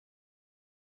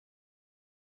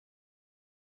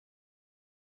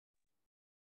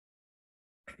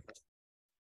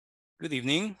Good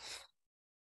evening.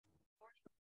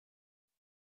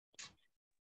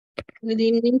 Good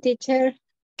evening, teacher.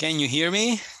 Can you hear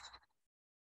me?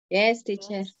 Yes,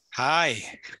 teacher.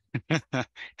 Hi.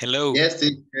 Hello. Yes,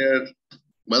 teacher.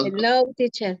 Welcome. Hello,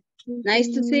 teacher. Nice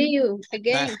to see you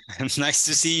again. Nice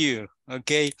to see you.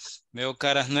 Ok. Veo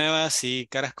caras nuevas y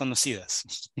caras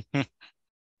conocidas.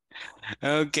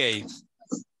 Ok.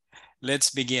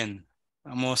 Let's begin.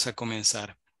 Vamos a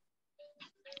comenzar.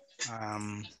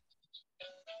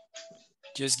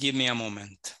 Just give me a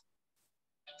moment.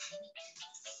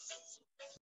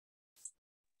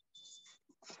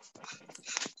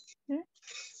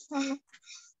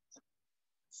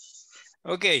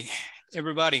 Okay,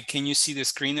 everybody, can you see the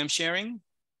screen I'm sharing?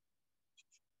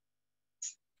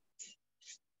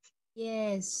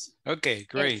 Yes. Okay,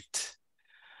 great.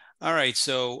 All right,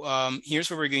 so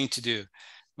here's what we're going to do.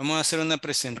 Vamos a hacer una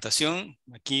presentación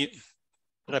aquí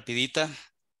rapidita,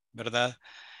 ¿verdad?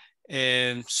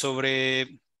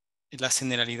 Sobre las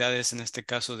generalidades en este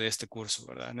caso de este curso,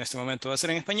 ¿verdad? En este momento va a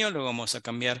ser en español, luego vamos a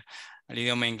cambiar al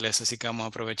idioma inglés, así que vamos a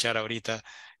aprovechar ahorita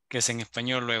que es en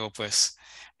español, luego pues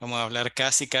vamos a hablar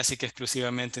casi que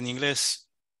exclusivamente en inglés.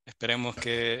 Esperemos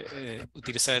que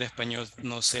utilizar el español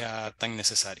no sea tan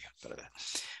necesario, ¿verdad?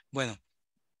 Bueno,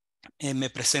 me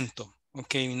presento.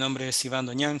 Ok, mi nombre es Iván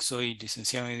Doñán, soy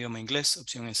licenciado en idioma inglés,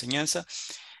 opción enseñanza.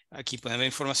 Aquí pueden ver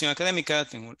información académica,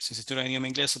 tengo licenciatura en idioma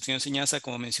inglés, opción enseñanza,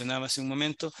 como mencionaba hace un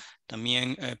momento.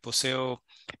 También poseo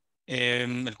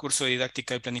el curso de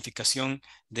didáctica y planificación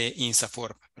de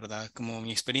INSAFORP, ¿verdad? Como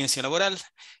mi experiencia laboral,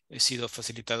 he sido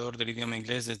facilitador del idioma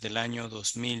inglés desde el año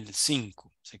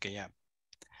 2005, así que ya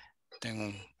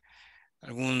tengo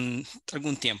algún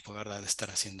tiempo, ¿verdad?, de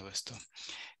estar haciendo esto.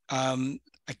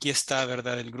 Aquí está,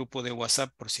 ¿verdad?, el grupo de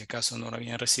WhatsApp, por si acaso no lo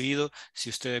habían recibido. Si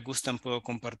ustedes gustan, puedo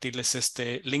compartirles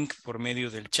este link por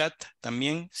medio del chat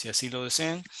también, si así lo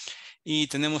desean. Y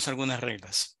tenemos algunas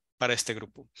reglas para este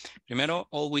grupo. Primero,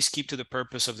 always keep to the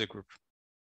purpose of the group.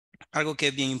 Algo que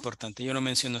es bien importante, yo lo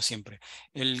menciono siempre.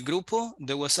 El grupo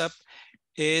de WhatsApp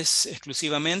es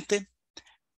exclusivamente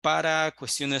para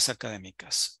cuestiones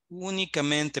académicas,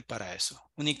 únicamente para eso,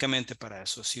 únicamente para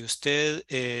eso. Si usted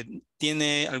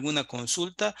tiene alguna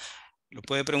consulta, lo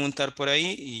puede preguntar por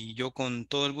ahí y yo con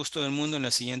todo el gusto del mundo en la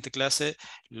siguiente clase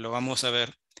lo vamos a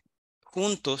ver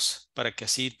juntos para que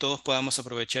así todos podamos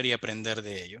aprovechar y aprender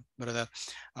de ello, ¿verdad?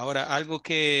 Ahora, algo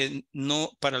que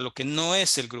no, para lo que no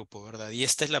es el grupo, ¿verdad? Y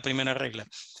esta es la primera regla.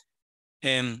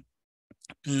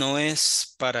 No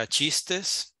es para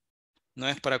chistes, no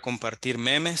es para compartir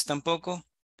memes tampoco,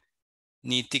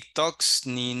 ni TikToks,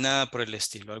 ni nada por el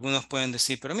estilo. Algunos pueden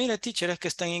decir, pero mira, teacher, es que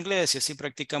está en inglés y así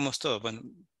practicamos todo. Bueno,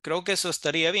 creo que eso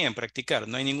estaría bien, practicar,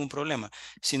 no hay ningún problema.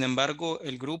 Sin embargo,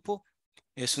 el grupo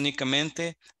es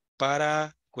únicamente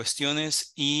para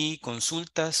cuestiones y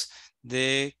consultas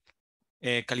de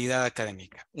calidad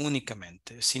académica,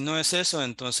 únicamente. Si no es eso,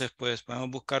 entonces pues podemos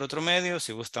buscar otro medio.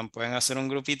 Si gustan, pueden hacer un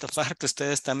grupito aparte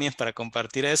ustedes también para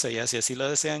compartir eso, ya si así lo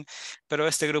desean. Pero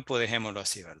este grupo dejémoslo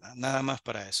así, ¿verdad? Nada más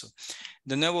para eso.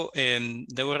 De nuevo,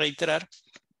 debo reiterar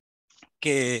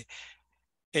que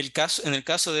en el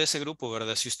caso de ese grupo,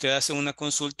 ¿verdad? Si usted hace una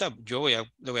consulta, le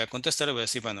voy a contestar, le voy a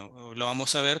decir, bueno, lo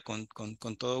vamos a ver con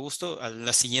todo gusto. A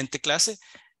la siguiente clase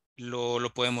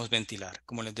lo podemos ventilar.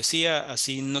 Como les decía,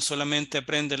 así no solamente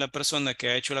aprende la persona que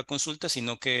ha hecho la consulta,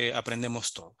 sino que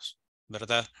aprendemos todos,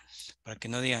 ¿verdad? Para que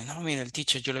no digan, no, mira, el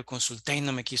teacher yo le consulté y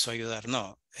no me quiso ayudar.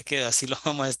 No, es que así lo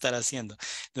vamos a estar haciendo.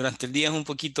 Durante el día es un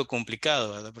poquito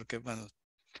complicado, ¿verdad? Porque, bueno,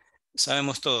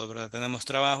 sabemos todo, ¿verdad? Tenemos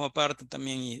trabajo aparte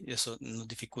también y eso nos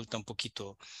dificulta un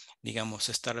poquito, digamos,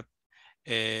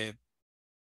 eh,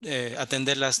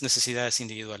 atender las necesidades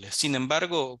individuales. Sin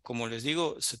embargo, como les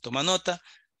digo, se toma nota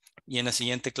y en la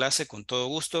siguiente clase, con todo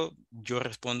gusto, yo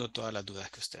respondo todas las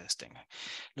dudas que ustedes tengan.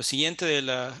 Lo siguiente de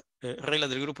la regla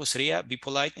del grupo sería be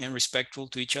polite and respectful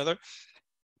to each other,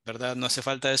 ¿verdad? No hace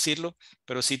falta decirlo,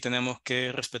 pero sí tenemos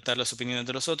que respetar las opiniones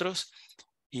de los otros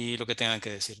y lo que tengan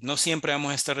que decir. No siempre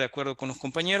vamos a estar de acuerdo con los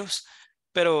compañeros,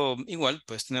 pero igual,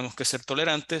 pues tenemos que ser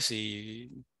tolerantes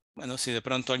y, bueno, si de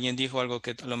pronto alguien dijo algo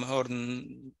que a lo mejor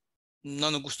no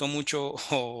nos gustó mucho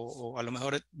o a lo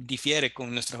mejor difiere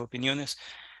con nuestras opiniones,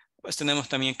 pues tenemos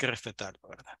también que respetarlo,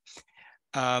 ¿verdad?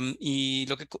 Y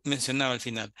lo que mencionaba al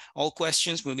final, all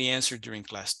questions will be answered during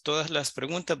class. Todas las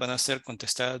preguntas van a ser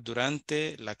contestadas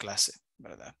durante la clase,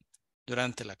 ¿verdad?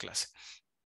 Durante la clase.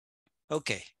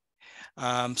 Ok.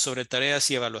 Sobre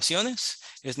tareas y evaluaciones,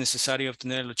 es necesario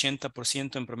obtener el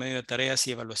 80% en promedio de tareas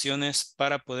y evaluaciones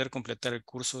para poder completar el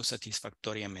curso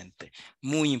satisfactoriamente.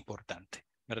 Muy importante,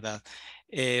 ¿verdad?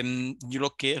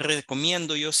 Lo que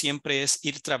recomiendo yo siempre es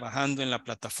ir trabajando en la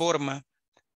plataforma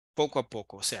poco a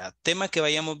poco. O sea, tema que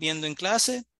vayamos viendo en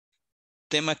clase,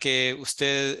 tema que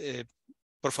usted,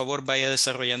 por favor, vaya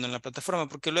desarrollando en la plataforma,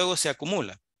 porque luego se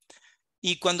acumula.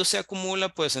 Y cuando se acumula,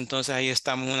 pues entonces ahí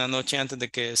estamos una noche antes de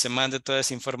que se mande toda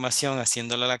esa información,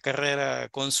 haciéndola la carrera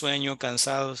con sueño,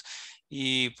 cansados,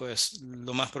 y pues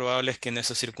lo más probable es que en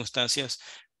esas circunstancias,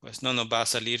 pues no nos va a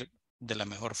salir de la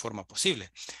mejor forma posible.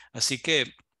 Así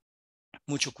que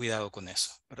mucho cuidado con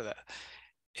eso, ¿verdad?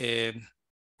 Eh,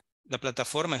 la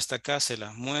plataforma está acá, se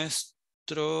las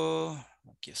muestro.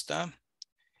 Aquí está.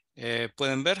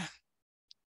 ¿Pueden ver?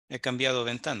 He cambiado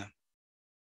ventana.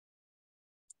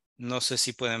 No sé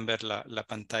si pueden ver la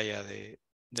pantalla de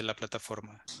la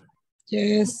plataforma.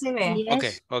 Yes. Se ve. Ok,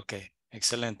 Yes. ok,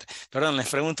 excelente. Perdón, les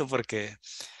pregunto porque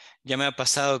ya me ha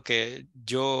pasado que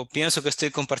yo pienso que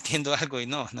estoy compartiendo algo y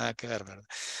no, nada que ver, ¿verdad?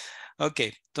 Ok,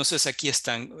 entonces aquí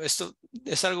están. Esto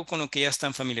es algo con lo que ya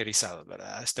están familiarizados,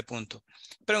 ¿verdad? A este punto.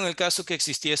 Pero en el caso que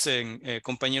existiesen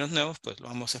compañeros nuevos, pues lo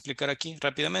vamos a explicar aquí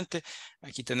rápidamente.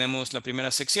 Aquí tenemos la primera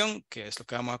sección, que es lo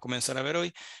que vamos a comenzar a ver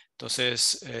hoy.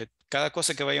 Entonces, cada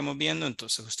cosa que vayamos viendo,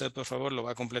 entonces usted por favor lo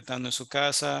va completando en su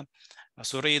casa, a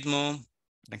su ritmo,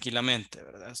 tranquilamente,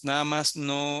 ¿verdad? Nada más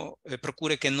no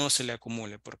procure que no se le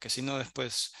acumule, porque si no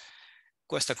después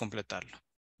cuesta completarlo,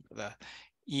 ¿verdad?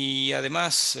 Y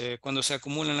además, cuando se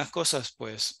acumulan las cosas,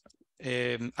 pues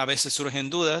a veces surgen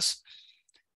dudas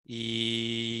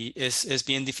y es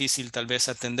bien difícil tal vez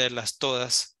atenderlas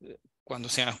todas cuando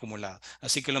se han acumulado.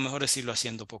 Así que lo mejor es irlo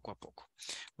haciendo poco a poco.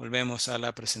 Volvemos a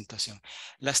la presentación.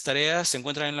 Las tareas se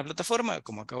encuentran en la plataforma,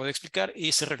 como acabo de explicar,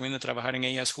 y se recomienda trabajar en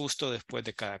ellas justo después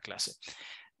de cada clase.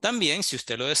 También, si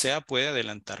usted lo desea, puede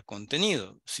adelantar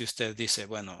contenido. Si usted dice,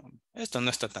 bueno, esto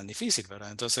no está tan difícil, ¿verdad?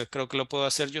 Entonces creo que lo puedo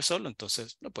hacer yo solo,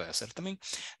 entonces lo puede hacer también.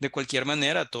 De cualquier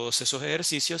manera, todos esos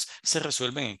ejercicios se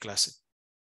resuelven en clase.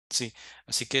 Sí,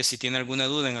 así que si tiene alguna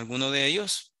duda en alguno de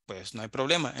ellos, pues no hay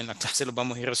problema. En la clase los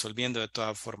vamos a ir resolviendo de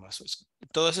todas formas.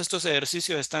 Todos estos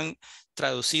ejercicios están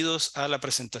traducidos a la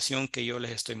presentación que yo les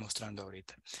estoy mostrando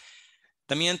ahorita.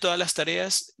 También todas las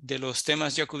tareas de los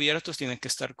temas ya cubiertos tienen que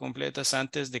estar completas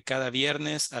antes de cada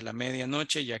viernes a la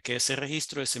medianoche, ya que ese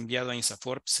registro es enviado a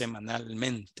INSAFORP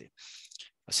semanalmente.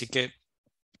 Así que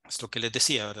es lo que les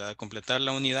decía, ¿verdad? Completar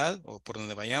la unidad o por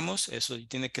donde vayamos, eso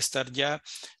tiene que estar ya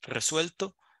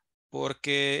resuelto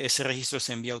porque ese registro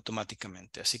se envía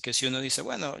automáticamente. Así que si uno dice,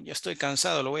 bueno, ya estoy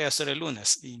cansado, lo voy a hacer el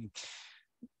lunes, y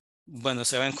bueno,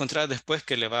 se va a encontrar después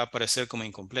que le va a aparecer como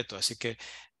incompleto. Así que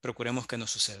procuremos que no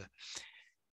suceda.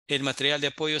 El material de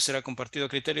apoyo será compartido a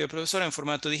criterio del profesor en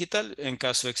formato digital. En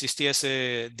caso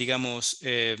existiese, digamos,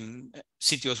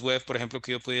 sitios web, por ejemplo,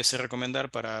 que yo pudiese recomendar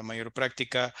para mayor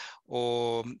práctica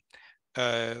o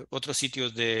otros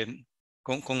sitios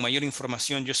con mayor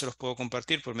información, yo se los puedo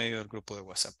compartir por medio del grupo de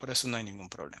WhatsApp. Por eso no hay ningún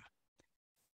problema.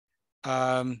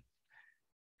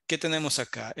 ¿Qué tenemos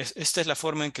acá? Esta es la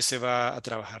forma en que se va a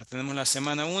trabajar. Tenemos la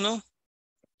semana 1.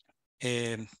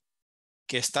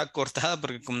 Que está cortada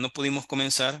porque como no pudimos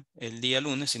comenzar el día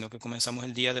lunes, sino que comenzamos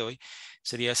el día de hoy,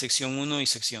 sería sección 1 y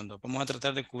sección 2. Vamos a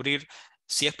tratar de cubrir,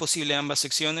 si es posible, ambas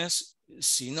secciones.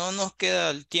 Si no nos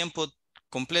queda el tiempo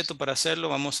completo para hacerlo,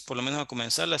 vamos por lo menos a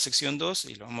comenzar la sección 2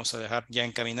 y lo vamos a dejar ya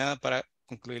encaminada para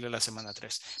concluirle la semana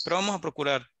 3. Pero vamos a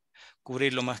procurar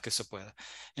cubrir lo más que se pueda.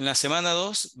 En la semana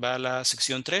 2 va la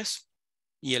sección 3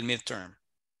 y el midterm,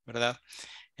 ¿verdad?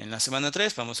 En la semana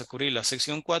 3 vamos a cubrir la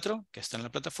sección 4, que está en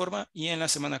la plataforma, y en la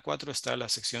semana 4 está la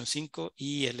sección 5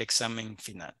 y el examen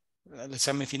final. El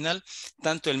examen final,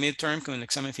 tanto el midterm como el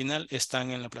examen final,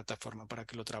 están en la plataforma para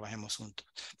que lo trabajemos juntos.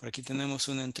 Por aquí tenemos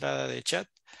una entrada de chat.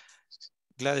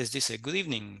 Gladys dice, good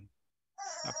evening.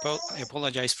 I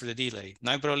apologize for the delay. No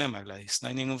hay problema, Gladys, no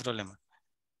hay ningún problema.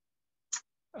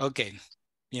 Ok,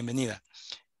 bienvenida.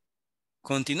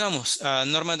 Continuamos.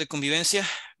 Normas de convivencia,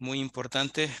 muy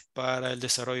importante para el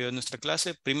desarrollo de nuestra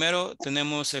clase. Primero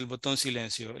tenemos el botón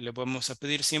silencio. Le vamos a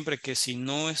pedir siempre que si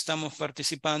no estamos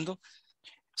participando,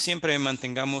 siempre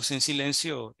mantengamos en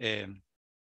silencio el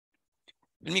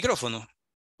micrófono.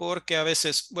 Porque a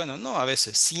veces, bueno, no a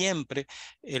veces, siempre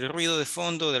el ruido de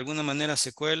fondo de alguna manera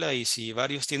se cuela y si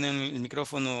varios tienen el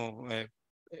micrófono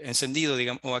encendido,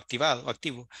 digamos, o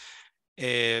activo,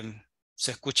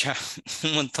 se escucha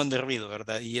un montón de ruido,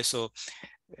 ¿verdad? Y eso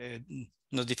eh,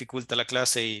 nos dificulta la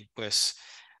clase y pues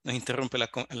nos interrumpe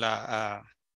la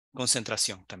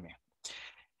concentración también.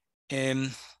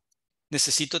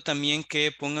 Necesito también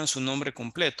que pongan su nombre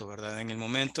completo, ¿verdad? En el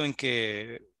momento en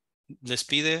que les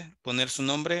pide poner su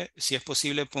nombre, si es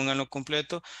posible, pónganlo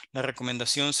completo. La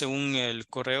recomendación según el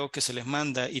correo que se les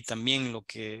manda y también lo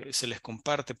que se les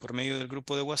comparte por medio del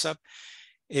grupo de WhatsApp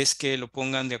es que lo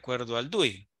pongan de acuerdo al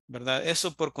DUI, ¿verdad?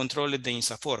 Eso por controles de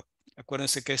INSAFORP.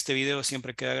 Acuérdense que este video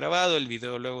siempre queda grabado, el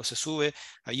video luego se sube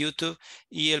a YouTube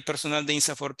y el personal de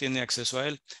INSAFORP tiene acceso a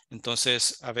él.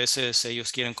 Entonces, a veces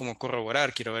ellos quieren como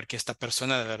corroborar, quiero ver que esta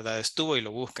persona de verdad estuvo y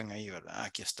lo buscan ahí, ¿verdad?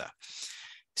 Aquí está.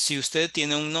 Si usted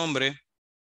tiene un nombre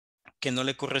que no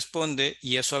le corresponde,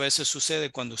 y eso a veces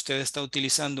sucede cuando usted está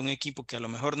utilizando un equipo que a lo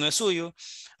mejor no es suyo,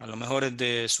 a lo mejor es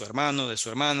de su hermano, de su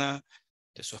hermana,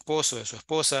 de su esposo, de su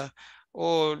esposa,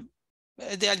 o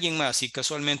de alguien más, y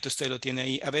casualmente usted lo tiene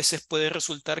ahí. A veces puede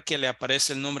resultar que le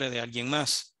aparece el nombre de alguien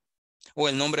más, o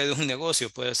el nombre de un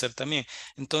negocio puede ser también.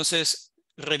 Entonces,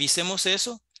 revisemos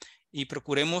eso y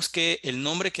procuremos que el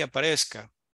nombre que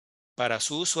aparezca para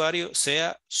su usuario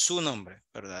sea su nombre,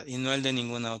 ¿verdad? Y no el de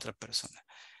ninguna otra persona.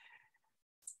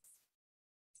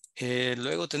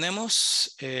 Luego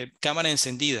tenemos cámara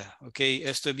encendida, ¿ok?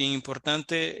 Esto es bien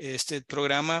importante. Este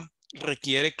programa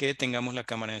requiere que tengamos la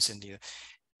cámara encendida.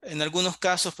 En algunos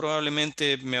casos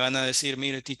probablemente me van a decir,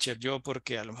 mire, teacher, yo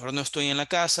porque a lo mejor no estoy en la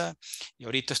casa y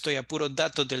ahorita estoy a puros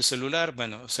datos del celular.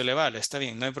 Bueno, se le vale, está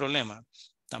bien, no hay problema.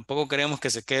 Tampoco queremos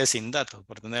que se quede sin datos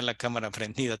por tener la cámara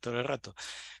prendida todo el rato.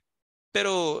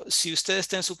 Pero si usted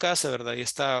está en su casa, ¿verdad? Y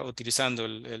está utilizando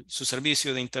su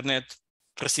servicio de internet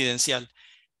residencial,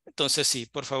 entonces sí,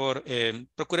 por favor,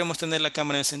 procuremos tener la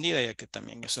cámara encendida, ya que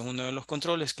también eso es uno de los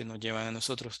controles que nos llevan a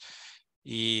nosotros.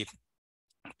 Y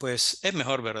pues es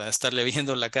mejor, ¿verdad? Estarle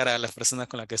viendo la cara a las personas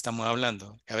con las que estamos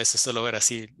hablando. A veces solo ver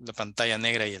así la pantalla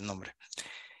negra y el nombre.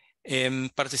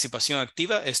 Participación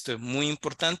activa, esto es muy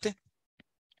importante.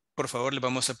 Por favor, les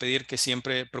vamos a pedir que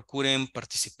siempre procuren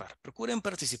participar. Procuren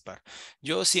participar.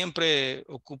 Yo siempre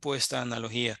ocupo esta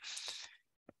analogía.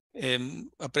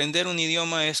 Aprender un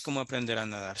idioma es como aprender a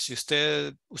nadar. Si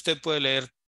usted puede leer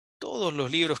todos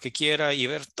los libros que quiera y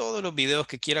ver todos los videos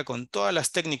que quiera con todas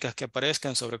las técnicas que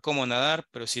aparezcan sobre cómo nadar,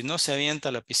 pero si no se avienta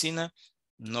a la piscina,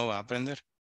 no va a aprender.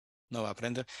 No va a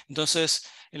aprender. Entonces,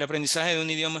 el aprendizaje de un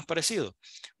idioma es parecido.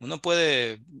 Uno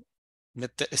puede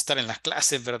estar en las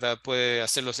clases, ¿verdad? Puede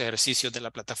hacer los ejercicios de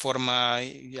la plataforma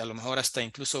y a lo mejor hasta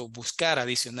incluso buscar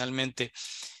adicionalmente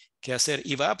qué hacer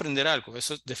y va a aprender algo.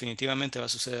 Eso definitivamente va a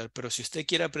suceder. Pero si usted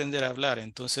quiere aprender a hablar,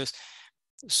 entonces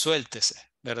suéltese,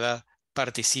 ¿verdad?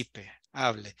 Participe,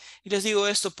 hable. Y les digo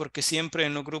esto porque siempre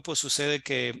en los grupos sucede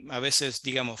que a veces,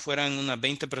 digamos, fueran unas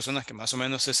 20 personas, que más o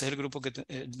menos ese es el grupo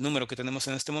el número que tenemos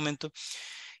en este momento,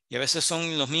 y a veces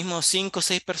son los mismos 5 o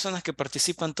 6 personas que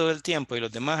participan todo el tiempo y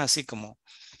los demás así como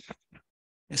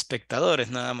espectadores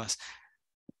nada más.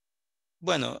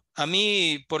 Bueno, a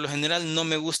mí por lo general no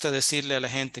me gusta decirle a la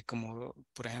gente como,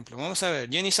 por ejemplo, vamos a ver,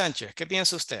 Jenny Sánchez, ¿qué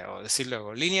piensa usted? O decir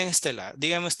luego, línea Estela,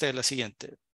 dígame usted la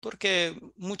siguiente. Porque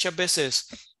muchas veces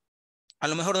a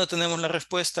lo mejor no tenemos la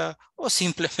respuesta o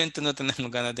simplemente no tenemos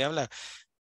ganas de hablar.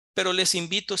 Pero les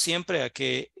invito siempre a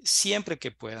que, siempre que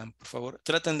puedan, por favor,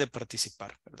 traten de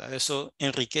participar, ¿verdad? Eso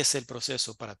enriquece el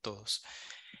proceso para todos.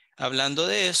 Hablando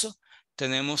de eso,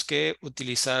 tenemos que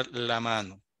utilizar la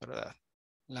mano, ¿verdad?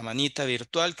 La manita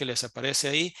virtual que les aparece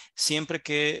ahí, siempre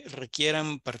que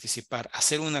requieran participar,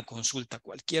 hacer una consulta,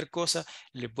 cualquier cosa,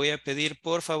 les voy a pedir,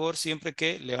 por favor, siempre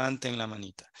que levanten la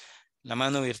manita. La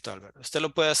mano virtual, ¿verdad? Usted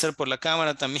lo puede hacer por la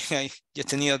cámara también. Yo he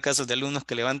tenido casos de alumnos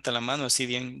que levantan la mano así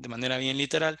bien, de manera bien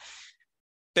literal,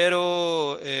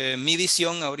 pero mi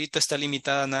visión ahorita está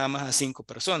limitada nada más a 5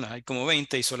 personas. Hay como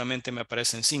 20 y solamente me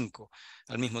aparecen 5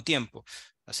 al mismo tiempo.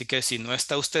 Así que si no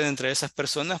está usted entre esas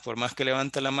personas, por más que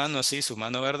levante la mano así, su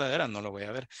mano verdadera, no lo voy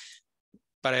a ver.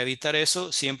 Para evitar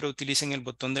eso, siempre utilicen el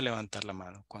botón de levantar la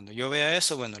mano. Cuando yo vea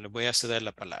eso, bueno, les voy a ceder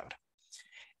la palabra.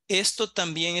 Esto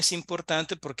también es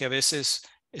importante porque a veces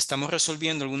estamos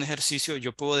resolviendo algún ejercicio.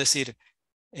 Yo puedo decir,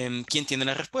 ¿quién tiene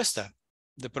la respuesta?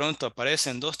 De pronto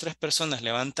aparecen 2, 3 personas,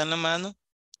 levantan la mano,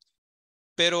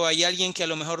 pero hay alguien que a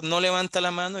lo mejor no levanta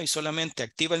la mano y solamente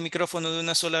activa el micrófono de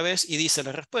una sola vez y dice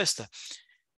la respuesta.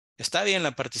 Está bien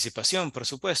la participación, por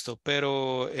supuesto,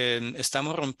 pero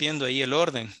estamos rompiendo ahí el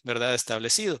orden, ¿verdad?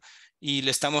 Establecido y le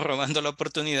estamos robando la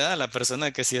oportunidad a la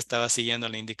persona que sí estaba siguiendo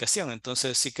la indicación.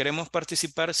 Entonces, si queremos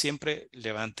participar, siempre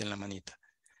levanten la manita.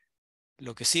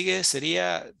 Lo que sigue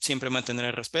sería siempre mantener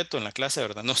el respeto en la clase,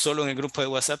 ¿verdad? No solo en el grupo de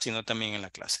WhatsApp, sino también en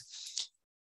la clase.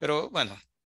 Pero bueno,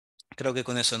 creo que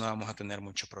con eso no vamos a tener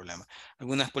mucho problema.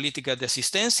 Algunas políticas de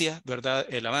asistencia, ¿verdad?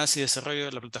 El avance y desarrollo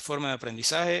de la plataforma de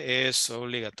aprendizaje es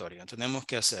obligatorio. Tenemos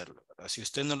que hacerlo, ¿verdad? Si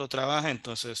usted no lo trabaja,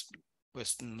 entonces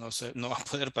pues no va a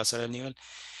poder pasar el nivel.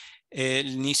 El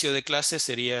inicio de clase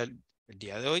sería El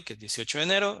día de hoy, que es 18 de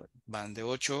enero, van de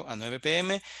 8 a 9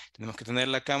 p.m. Tenemos que tener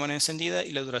la cámara encendida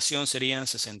y la duración serían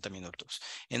 60 minutos.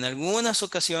 En algunas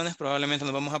ocasiones probablemente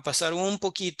nos vamos a pasar un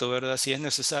poquito, ¿verdad? Si es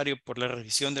necesario por la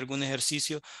revisión de algún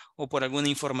ejercicio o por alguna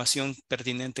información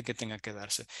pertinente que tenga que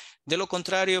darse. De lo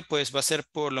contrario, pues va a ser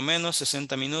por lo menos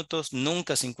 60 minutos,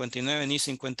 nunca 59 ni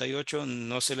 58.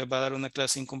 No se les va a dar una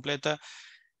clase incompleta.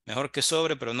 Mejor que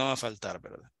sobre, pero no va a faltar,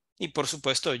 ¿verdad? Y por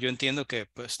supuesto, yo entiendo que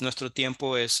pues nuestro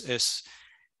tiempo es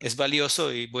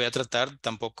valioso y voy a tratar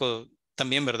tampoco,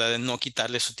 también, ¿verdad?, de no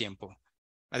quitarle su tiempo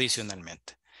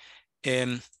adicionalmente.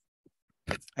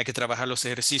 Hay que trabajar los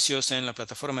ejercicios en la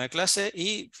plataforma de clase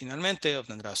y finalmente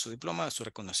obtendrá su diploma, su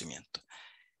reconocimiento.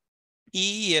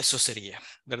 Y eso sería,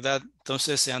 ¿verdad?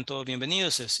 Entonces sean todos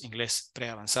bienvenidos. Es Inglés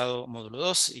Preavanzado Módulo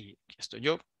 2 y estoy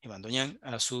yo, Iván Doñán,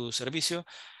 a su servicio.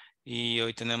 Y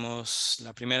hoy tenemos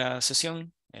la primera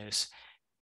sesión, es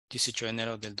 18 de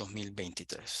enero del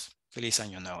 2023. Feliz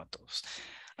año nuevo a todos.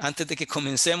 Antes de que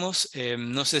comencemos,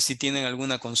 no sé si tienen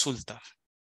alguna consulta.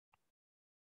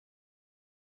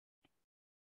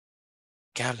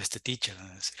 ¿Qué habla este teacher?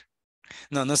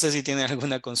 No sé si tienen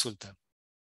alguna consulta.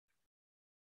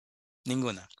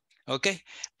 Ninguna. Ok,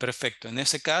 perfecto. En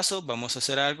ese caso, vamos a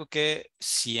hacer algo que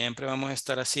siempre vamos a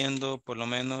estar haciendo, por lo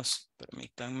menos,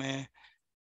 permítanme.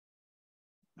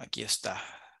 Aquí está.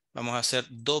 Vamos a hacer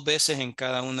 2 veces en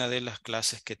cada una de las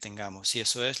clases que tengamos. Y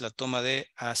eso es la toma de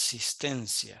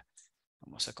asistencia.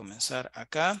 Vamos a comenzar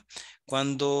acá.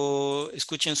 Cuando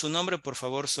escuchen su nombre, por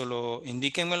favor, solo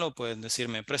indíquenmelo. Pueden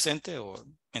decirme presente o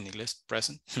en inglés,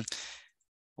 present.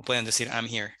 O pueden decir I'm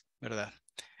here, ¿verdad?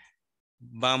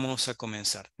 Vamos a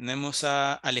comenzar. Tenemos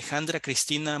a Alejandra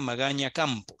Cristina Magaña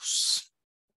Campos.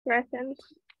 Present.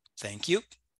 Thank you.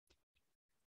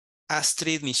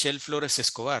 Astrid Michelle Flores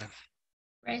Escobar.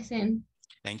 Present.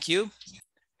 Thank you.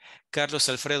 Carlos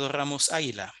Alfredo Ramos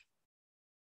Águila.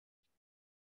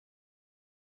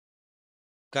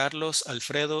 Carlos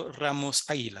Alfredo Ramos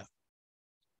Águila.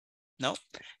 No.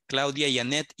 Claudia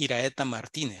Yanet Iraeta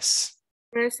Martínez.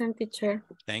 Present, teacher.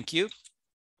 Thank you.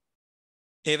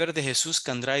 Ever de Jesús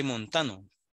Candray Montano.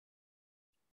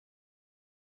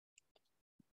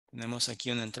 Tenemos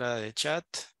aquí una entrada de chat.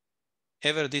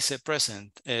 Ever dice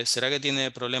present. ¿Será que tiene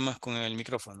problemas con el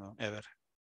micrófono, Ever?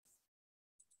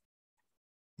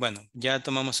 Bueno, ya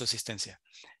tomamos su asistencia.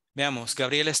 Veamos,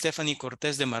 Gabriela Stephanie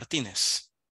Cortés de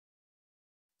Martínez.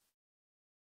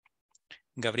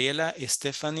 Gabriela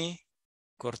Stephanie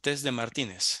Cortés de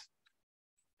Martínez.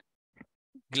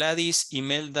 Gladys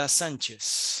Imelda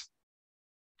Sánchez.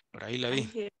 Por ahí la vi.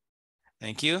 I'm here.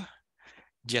 Thank you.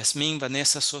 Yasmín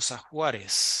Vanessa Sosa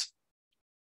Juárez.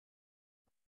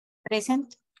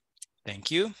 Present.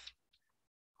 Thank you.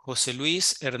 José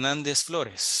Luis Hernández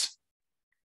Flores.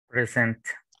 Present.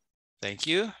 Thank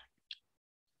you.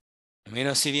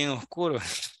 Mira así bien oscuro.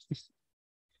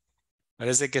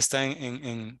 Parece que está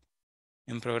en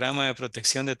programa de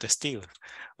protección de testigos.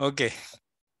 Ok.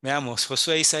 Veamos.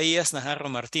 Josué Isaías Najarro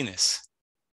Martínez.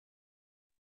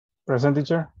 Present,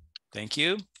 teacher. Thank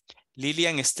you.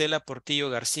 Lilian Estela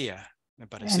Portillo García. Me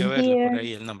pareció I'm verle por here.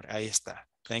 ahí el nombre. Ahí está.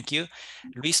 Thank you.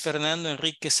 Luis Fernando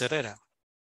Enríquez Herrera.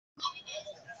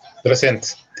 Present,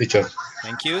 teacher.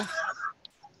 Thank you.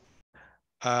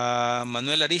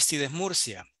 Manuel Aristides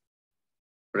Murcia.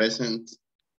 Present.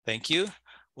 Thank you.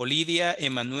 Olivia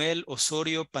Emanuel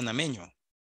Osorio Panameño.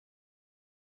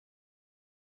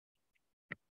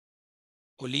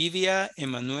 Olivia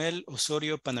Emanuel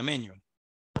Osorio Panameño.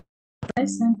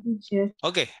 Present, teacher.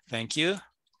 Ok, thank you.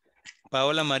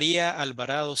 Paola María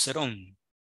Alvarado Cerón.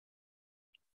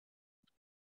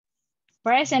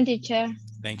 Present, teacher.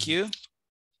 Thank you.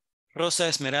 Rosa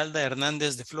Esmeralda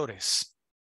Hernández de Flores.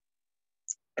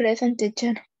 Present,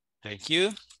 teacher. Thank you.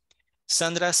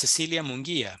 Sandra Cecilia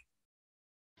Munguía.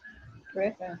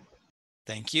 Present.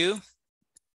 Thank you.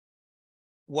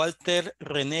 Walter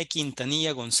René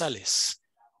Quintanilla González.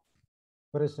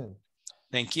 Present.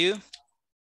 Thank you.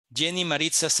 Jenny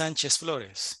Maritza Sánchez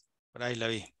Flores. Por ahí la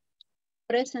vi.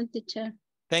 Present, teacher.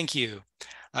 Thank you.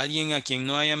 ¿Alguien a quien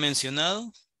no haya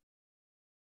mencionado?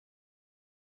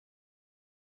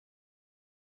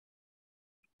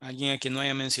 ¿Alguien a quien no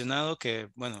haya mencionado que,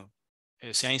 bueno,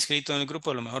 se ha inscrito en el grupo?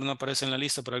 A lo mejor no aparece en la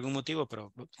lista por algún motivo,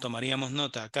 pero tomaríamos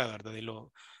nota acá, ¿verdad? Y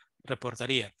lo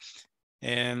reportaría.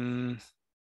 Bueno,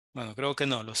 creo que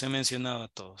no. Los he mencionado a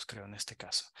todos, creo, en este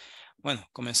caso. Bueno,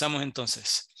 comenzamos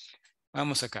entonces.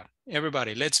 Vamos acá.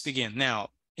 Everybody, let's begin.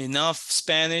 Now, enough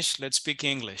Spanish. Let's speak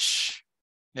English.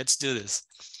 Let's do this.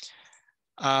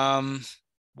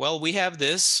 Well, we have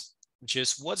this, which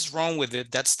is what's wrong with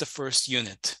it. That's the first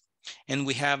unit. And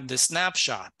we have the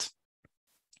snapshot.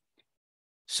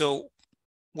 So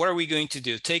what are we going to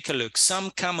do? Take a look.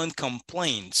 Some common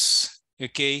complaints,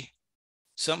 okay?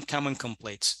 Some common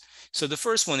complaints. So the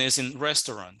first one is in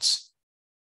restaurants,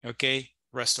 okay?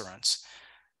 Restaurants.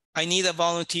 I need a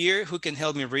volunteer who can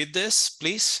help me read this,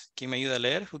 please. ¿Quién me ayuda a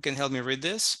leer? Who can help me read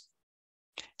this?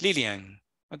 Lillian.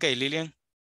 Okay, Lillian.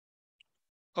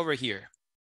 Over here.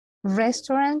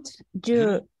 Restaurant,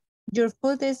 your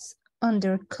food is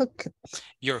undercooked.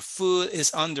 Your food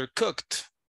is undercooked.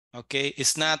 Okay,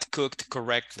 it's not cooked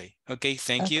correctly. Okay,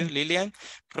 thank you, Lillian.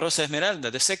 Rosa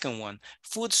Esmeralda, the second one.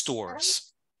 Food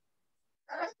stores.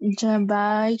 You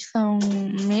buy some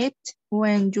meat.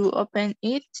 When you open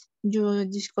it, you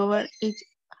discover it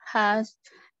has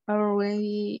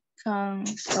already come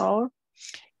sour.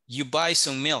 You buy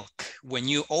some milk. When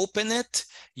you open it,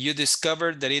 you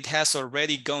discover that it has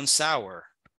already gone sour.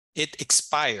 It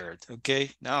expired,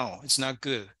 okay? No, it's not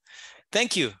good.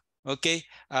 Thank you, okay?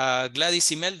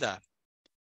 Gladys Imelda.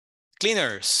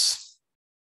 Cleaners.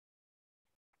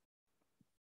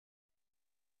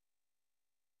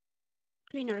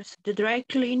 Cleaners. The dry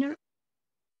cleaner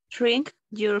shrink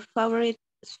your favorite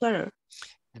sweater.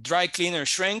 The dry cleaner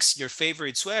shrinks your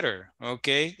favorite sweater,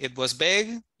 okay? It was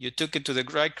big, you took it to the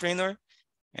dry cleaner,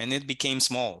 and it became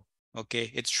small, okay?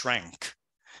 It shrank.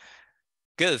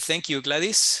 Good, thank you,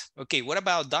 Gladys. Okay, what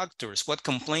about doctors? What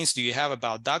complaints do you have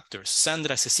about doctors?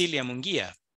 Sandra Cecilia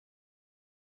Munguia.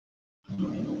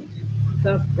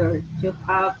 Doctor, you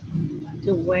have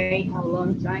to wait a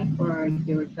long time for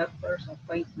your doctor's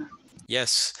appointment.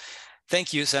 Yes,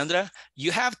 thank you, Sandra.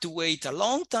 You have to wait a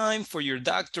long time for your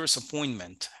doctor's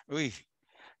appointment. Uy.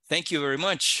 Thank you very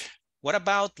much. What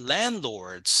about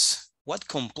landlords? What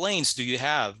complaints do you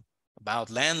have about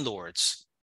landlords?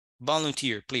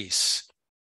 Volunteer, please.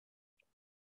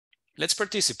 Let's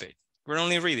participate. We're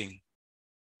only reading.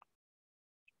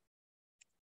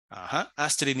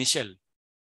 Astrid Michelle.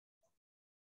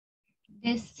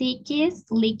 The sink is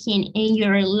leaking and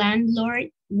your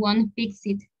landlord won't fix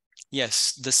it.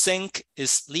 Yes, the sink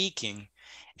is leaking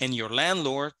and your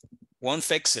landlord won't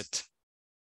fix it.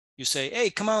 You say, hey,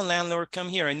 come on, landlord, come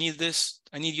here. I need this.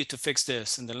 I need you to fix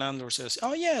this. And the landlord says,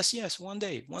 oh, yes, one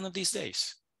day, one of these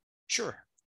days. Sure,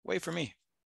 wait for me.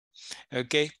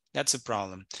 Okay, that's a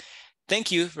problem. Thank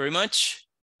you very much,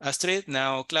 Astrid.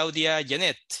 Now, Claudia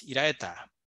Janet Iraeta.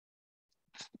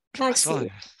 Taxi.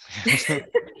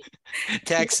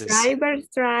 Taxes. The driver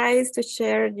tries to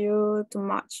charge you too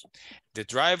much. The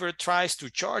driver tries to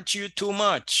charge you too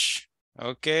much.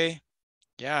 Okay.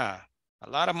 Yeah, a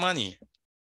lot of money.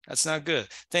 That's not good.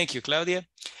 Thank you, Claudia.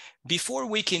 Before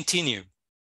we continue,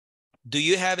 do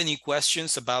you have any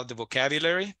questions about the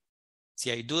vocabulary? Si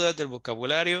hay dudas del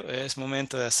vocabulario, es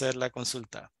momento de hacer la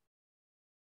consulta.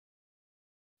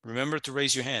 Remember to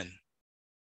raise your hand.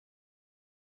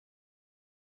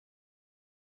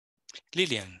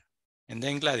 Lillian, and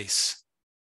then Gladys.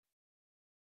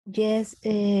 Yes,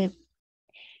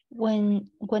 when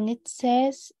it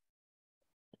says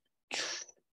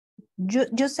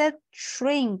you said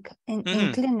shrink in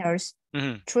cleaners.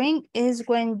 Shrink is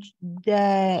when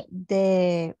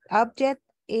the object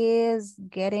is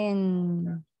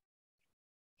getting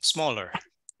smaller.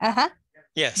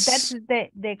 Yes. That's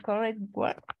the correct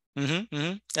word.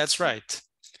 That's right.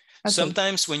 Okay.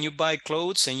 Sometimes when you buy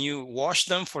clothes and you wash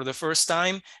them for the first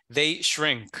time, they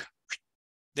shrink.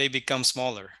 They become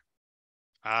smaller.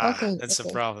 Okay, that's a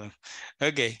problem.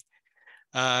 Okay.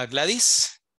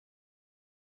 Gladys?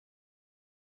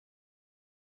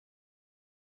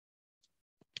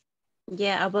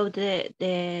 Yeah, about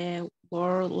the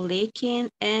word leaking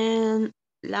and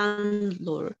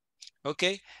landlord.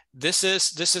 Okay, this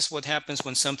is what happens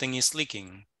when something is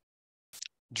leaking.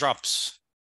 Drops.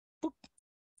 Boop,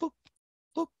 boop,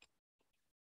 boop.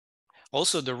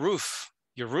 Also the roof.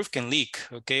 Your roof can leak,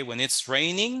 okay? When it's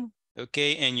raining,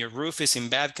 okay, and your roof is in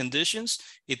bad conditions,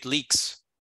 it leaks,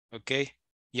 okay?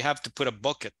 You have to put a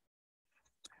bucket.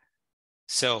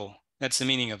 So that's the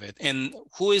meaning of it. And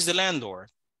who is the landlord?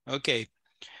 Okay.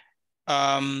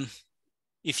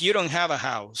 If you don't have a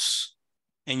house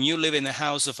and you live in a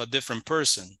house of a different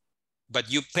person, but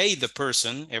you pay the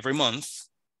person every month,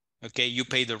 okay, you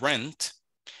pay the rent,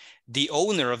 the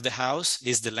owner of the house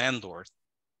is the landlord.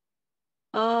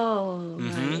 Oh,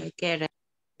 I get it.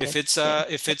 If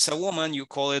it's a woman, you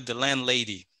call it the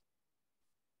landlady.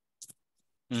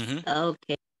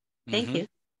 Okay, thank you.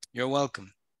 You're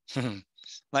welcome.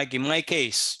 Like in my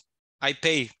case, I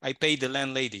pay the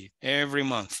landlady every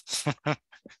month.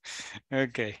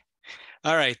 Okay.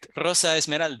 All right, Rosa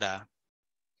Esmeralda.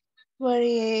 What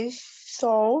is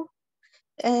sour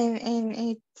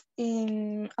in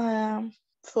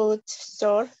food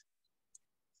store?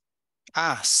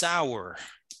 Sour.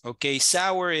 Okay,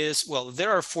 sour is, well,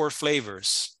 there are 4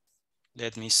 flavors.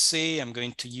 Let me see. I'm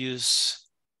going to use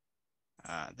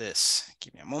this.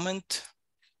 Give me a moment.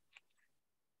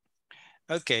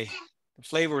 Okay, the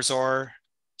flavors are,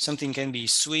 something can be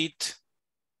sweet,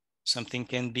 something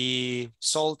can be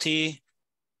salty,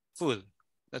 food.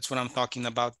 That's what I'm talking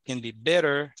about. Can be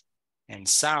bitter and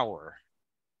sour.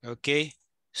 Okay,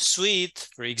 sweet,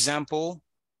 for example,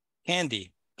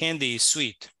 candy. Candy is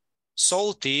sweet.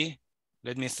 Salty,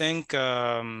 let me think,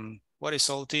 what is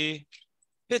salty?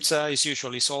 Pizza is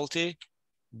usually salty.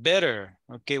 Bitter,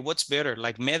 okay, what's bitter?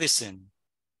 Like medicine.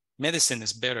 Medicine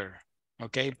is bitter,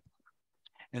 okay?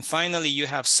 And finally, you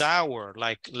have sour,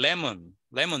 like lemon.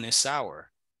 Lemon is sour.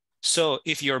 So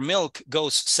if your milk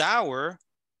goes sour,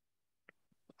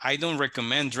 I don't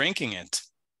recommend drinking it,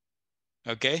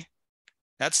 okay?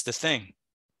 That's the thing.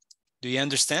 Do you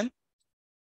understand?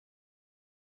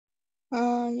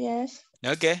 Yes.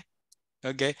 Okay,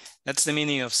 okay. That's the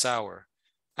meaning of sour.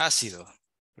 Ácido.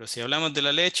 Pero si hablamos de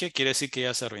la leche, quiere decir que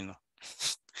ya se arruinó.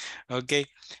 Okay,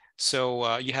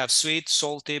 so you have sweet,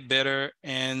 salty, bitter,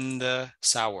 and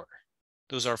sour.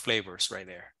 Those are flavors right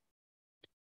there.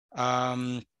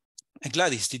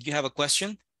 Gladys, did you have a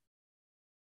question?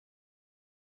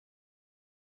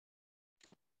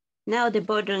 Now the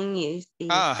button is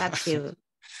active.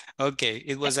 Okay,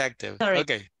 it was active. Sorry.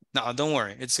 Okay, no, don't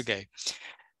worry, it's okay.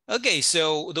 Okay,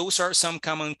 so those are some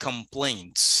common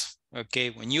complaints. Okay,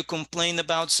 when you complain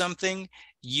about something,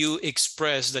 you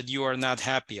express that you are not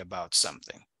happy about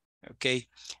something. Okay,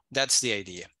 that's the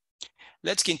idea.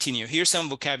 Let's continue. Here's some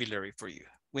vocabulary for you.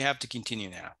 We have to continue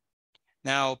now.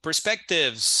 Now,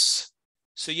 perspectives.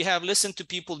 So you have listened to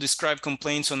people describe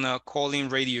complaints on a call-in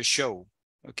radio show.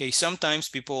 Okay, sometimes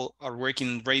people are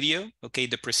working radio. Okay,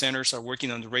 the presenters are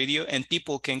working on the radio and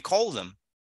people can call them.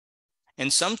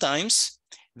 And sometimes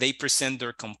they present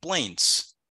their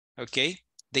complaints. Okay,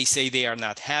 they say they are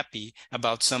not happy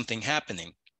about something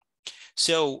happening.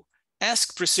 So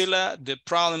ask Priscilla, the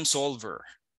problem solver.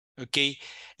 Okay,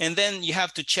 and then you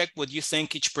have to check what you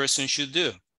think each person should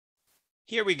do.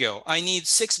 Here we go. I need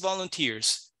 6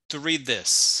 volunteers to read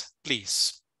this,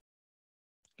 please.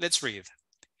 Let's read.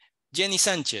 Jenny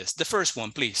Sanchez, the first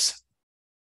one, please.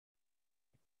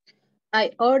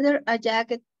 I ordered a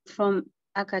jacket from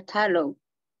a catalog,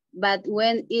 but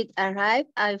when it arrived,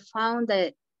 I found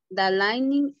that the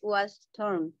lining was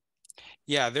torn.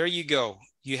 Yeah, there you go.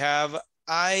 You have,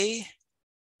 I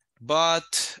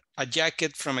bought a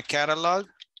jacket from a catalog,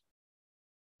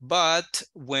 but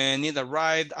when it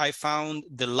arrived, I found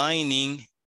the lining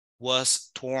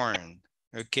was torn,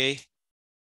 okay?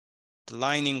 The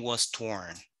lining was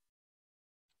torn.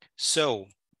 So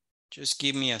just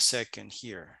give me a second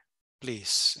here,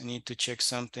 please. I need to check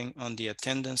something on the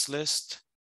attendance list.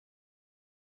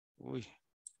 Uy,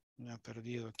 me ha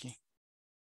perdido aquí.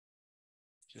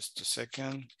 Just a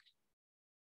second.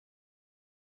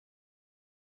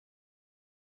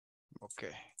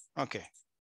 Okay, okay.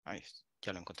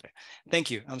 Ya lo encontré. Thank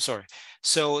you, I'm sorry.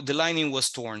 So the lining was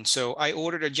torn. So I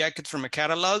ordered a jacket from a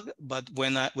catalog, but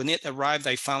when it arrived,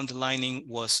 I found the lining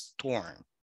was torn,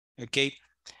 okay?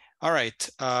 All right,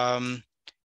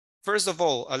 first of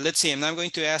all, let's see, and I'm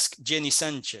going to ask Jenny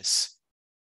Sanchez.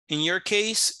 In your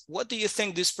case, what do you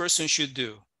think this person should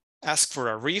do? Ask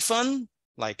for a refund,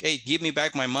 like, hey, give me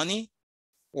back my money,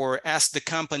 or ask the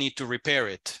company to repair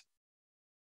it?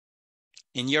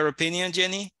 In your opinion,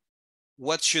 Jenny,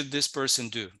 what should this person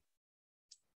do?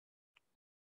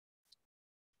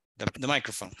 The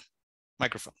microphone.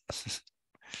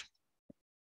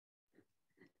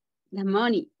 The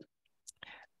money.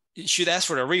 You should ask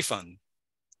for a refund.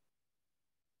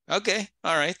 Okay,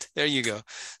 all right, there you go.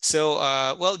 So,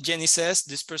 well, Jenny says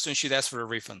this person should ask for a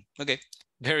refund. Okay,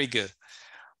 very good.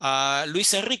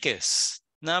 Luis Enriquez,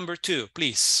 number 2,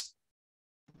 please.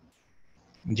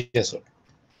 Yes, sir.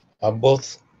 I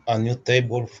bought a new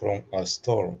table from a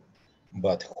store,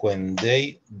 but when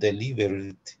they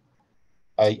delivered it,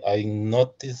 I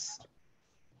noticed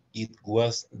it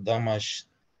was damaged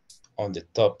on the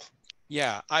top.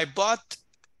 Yeah, I bought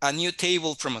a new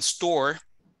table from a store,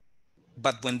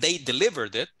 but when they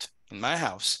delivered it in my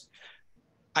house,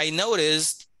 I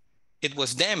noticed it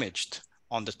was damaged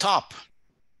on the top.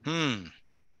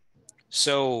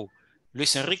 So,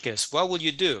 Luis Enriquez, what would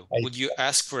you do? Would you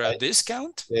ask for a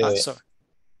discount?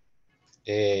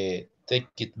 Take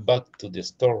it back to the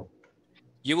store.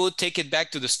 You will take it back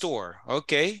to the store.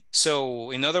 Okay. So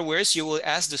in other words, you will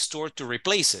ask the store to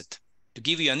replace it, to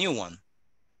give you a new one.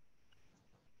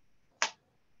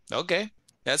 Okay.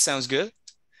 That sounds good.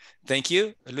 Thank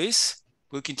you, Luis.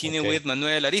 We'll continue with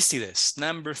Manuel Aristides,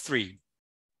 number 3.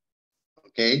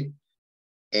 Okay.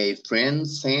 A friend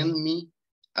sent me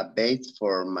a vase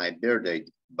for my birthday,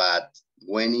 but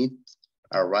when it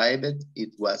arrived, it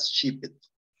was shipped.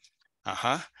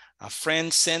 A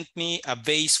friend sent me a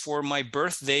vase for my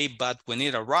birthday, but when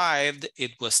it arrived,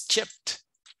 it was chipped.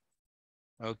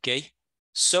 Okay,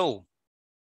 so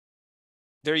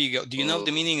there you go. Do you know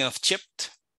the meaning of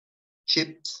chipped?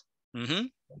 Chipped.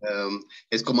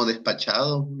 Es como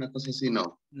despachado, una cosa así,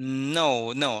 no.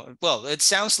 No. Well, it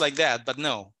sounds like that, but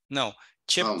no.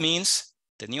 Chipped means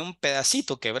tenía un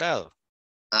pedacito quebrado.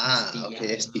 Ok,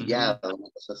 estillado, una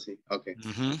cosa así. Okay.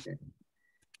 Okay.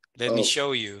 Let me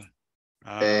show you.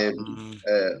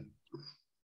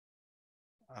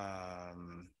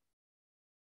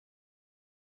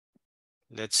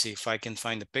 Let's see if I can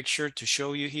find a picture to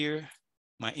show you here.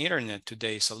 My internet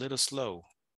today is a little slow.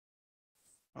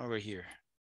 Over here.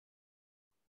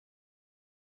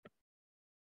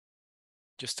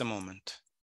 Just a moment.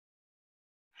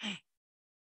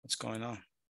 What's going on?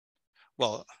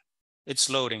 Well, it's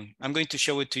loading. I'm going to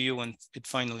show it to you when it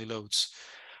finally loads.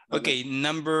 Okay,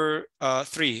 number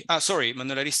 3. Sorry,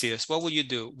 Manuel Aristides, what would you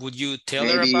do? Would you tell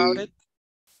her about it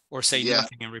or say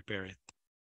nothing and repair it?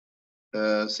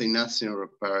 Say nothing and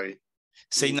repair it.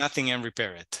 Say nothing and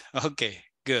repair it. Okay,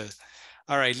 good.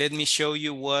 All right, let me show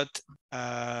you what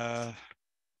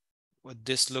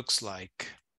this looks like.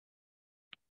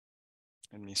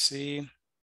 Let me see.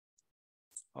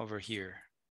 Over here.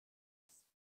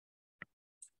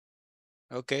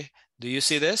 Okay, do you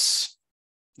see this?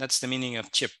 That's the meaning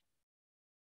of chip.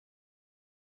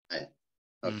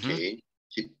 Okay,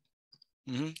 chip.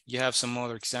 You have some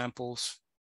other examples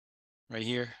right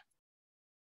here.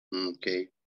 Okay.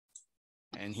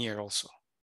 And here also.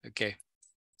 Okay.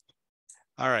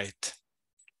 All right.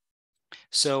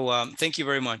 So thank you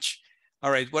very much.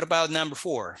 All right, what about number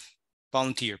 4?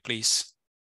 Volunteer, please.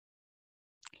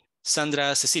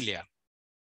 Sandra Cecilia.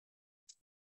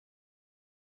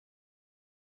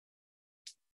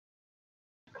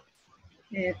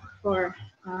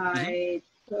 I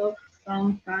took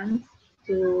some pants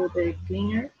to the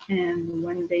cleaner, and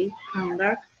when they come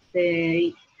back,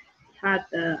 they had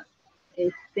a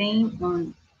stain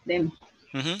on them.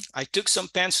 I took some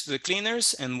pants to the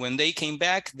cleaners, and when they came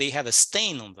back, they had a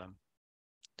stain on them.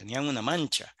 Tenían una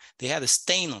mancha. They had a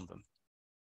stain on them.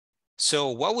 So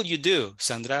what would you do,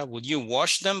 Sandra? Would you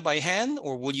wash them by hand,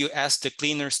 or would you ask the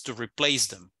cleaners to replace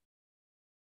them?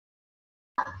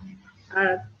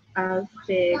 Ask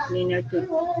the cleaner to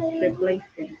replace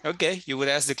them. Okay, you would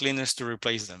ask the cleaners to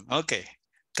replace them. Okay,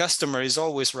 customer is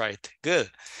always right.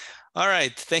 Good. All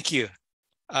right, thank you.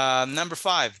 Number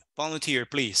 5, volunteer,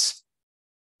 please.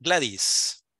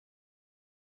 Gladys.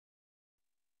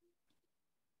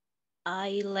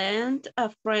 I lent a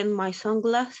friend my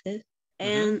sunglasses,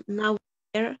 and now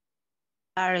there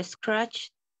are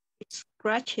scratches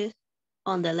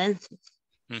on the lenses.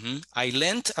 I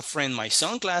lent a friend my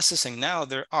sunglasses, and now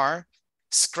there are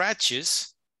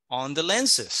scratches on the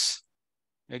lenses.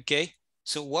 Okay,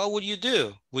 so what would you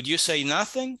do? Would you say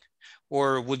nothing,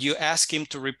 or would you ask him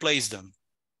to replace them?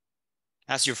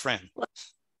 Ask your friend.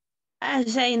 I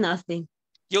say nothing.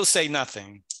 You'll say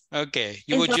nothing. Okay,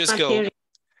 you would just go.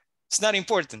 It's not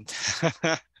important.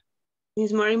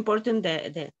 It's more important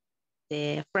the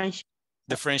friendship.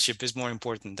 The friendship is more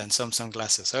important than some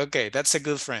sunglasses. Okay, that's a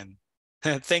good friend.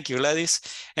 Thank you, ladies.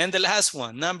 And the last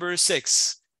one, number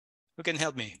 6. Who can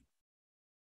help me?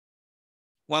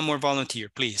 One more volunteer,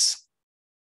 please.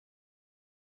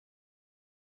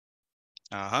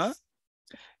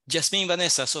 Jasmine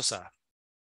Vanessa Sosa.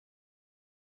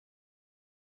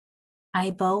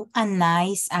 I bought a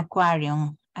nice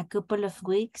aquarium a couple of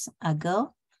weeks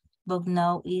ago, but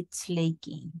now it's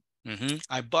leaking.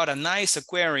 I bought a nice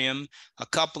aquarium a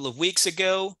couple of weeks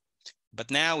ago, but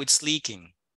now it's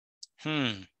leaking.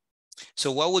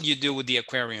 So what would you do with the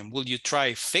aquarium? Will you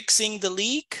try fixing the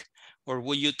leak, or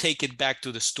will you take it back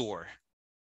to the store?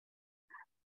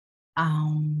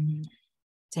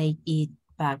 Take it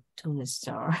back to the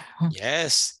store.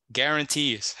 Yes,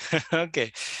 guarantees.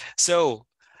 Okay, so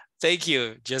thank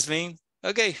you, Jasmine.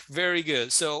 Okay, very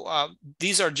good. So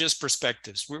these are just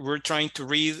perspectives. We're trying to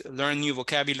read, learn new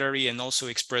vocabulary, and also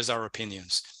express our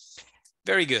opinions.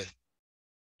 Very good.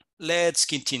 Let's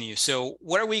continue. So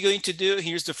what are we going to do?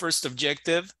 Here's the first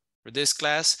objective for this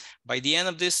class. By the end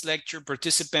of this lecture,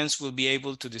 participants will be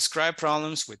able to describe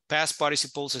problems with past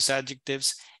participles as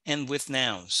adjectives and with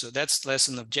nouns. So that's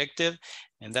lesson objective.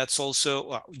 And that's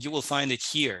also, you will find it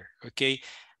here, okay?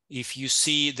 If you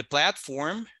see the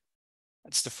platform,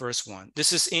 that's the first one.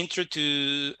 This is intro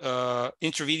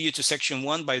video to section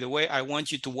 1. By the way, I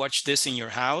want you to watch this in your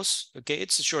house, okay?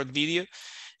 It's a short video.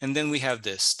 And then we have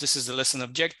this. This is the lesson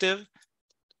objective.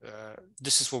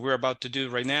 this is what we're about to do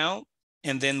right now.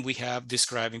 And then we have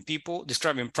describing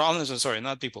problems, I'm sorry,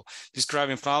 not people,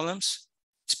 describing problems.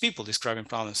 It's people describing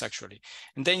problems, actually.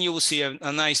 And then you will see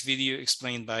a nice video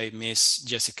explained by Miss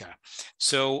Jessica.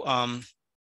 So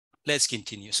let's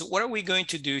continue. So what are we going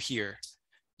to do here?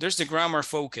 There's the grammar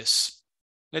focus.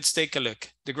 Let's take a look.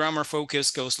 The grammar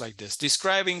focus goes like this.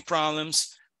 Describing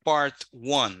problems, part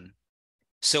 1.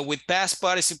 So with past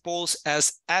participles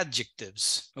as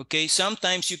adjectives, okay?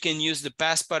 Sometimes you can use the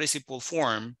past participle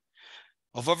form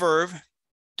of a verb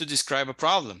to describe a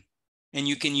problem, and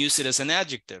you can use it as an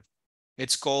adjective.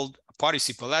 It's called a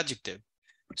participle adjective.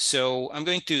 So I'm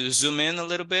going to zoom in a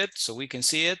little bit so we can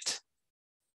see it.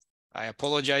 I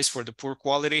apologize for the poor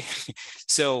quality.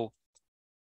 So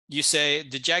you say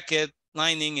the jacket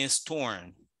lining is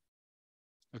torn,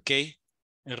 okay?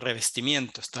 El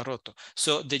revestimiento está roto.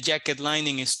 So the jacket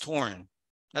lining is torn.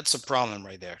 That's a problem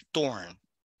right there, torn.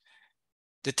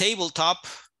 The tabletop,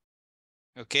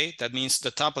 okay, that means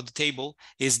the top of the table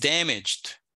is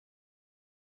damaged.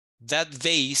 That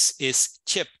vase is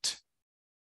chipped.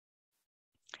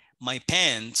 My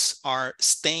pants are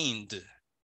stained.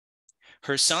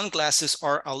 Her sunglasses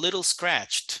are a little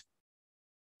scratched.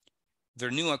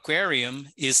 Their new aquarium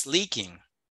is leaking.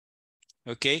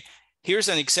 Okay, here's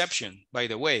an exception, by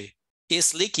the way.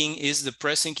 Is leaking is the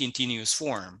present continuous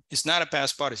form. It's not a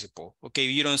past participle. Okay,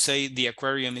 you don't say the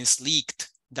aquarium is leaked.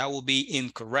 That will be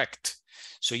incorrect.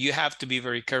 So you have to be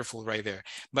very careful right there.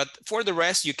 But for the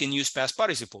rest, you can use past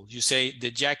participles. You say the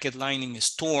jacket lining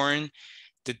is torn,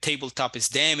 the tabletop is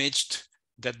damaged,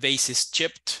 that vase is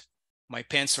chipped, my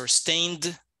pants are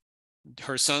stained,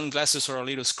 her sunglasses are a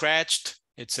little scratched,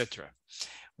 etc.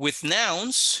 With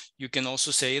nouns, you can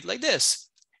also say it like this.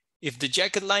 If the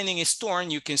jacket lining is torn,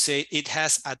 you can say it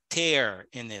has a tear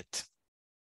in it.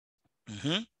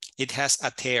 It has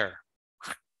a tear.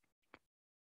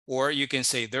 Or you can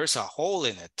say there's a hole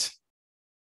in it.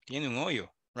 Tiene un hoyo,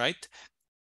 right?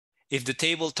 If the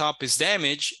tabletop is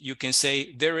damaged, you can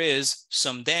say there is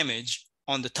some damage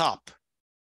on the top.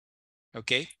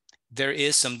 Okay, there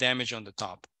is some damage on the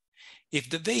top. If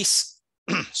the vase,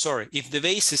 sorry, if the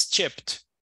vase is chipped,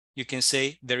 you can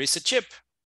say there is a chip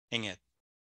in it.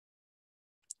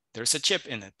 There's a chip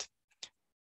in it.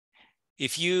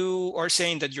 If you are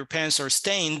saying that your pants are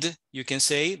stained, you can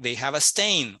say they have a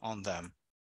stain on them.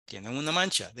 Tienen una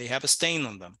mancha, they have a stain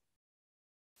on them.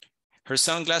 Her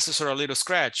sunglasses are a little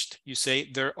scratched. You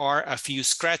say there are a few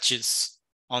scratches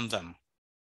on them.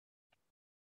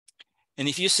 And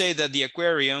if you say that the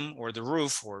aquarium or the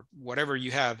roof or whatever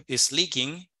you have is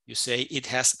leaking, you say it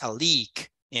has a leak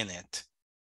in it.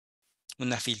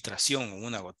 Una filtración o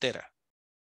una gotera.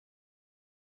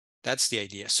 That's the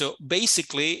idea. So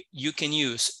basically, you can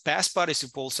use past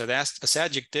participles as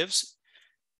adjectives,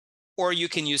 or you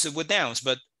can use it with nouns,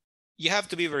 but you have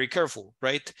to be very careful,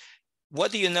 right?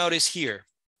 What do you notice here?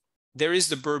 There is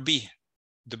the verb be.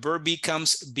 The verb be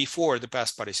comes before the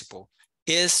past participle.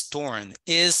 Is torn,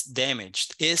 is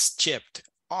damaged, is chipped,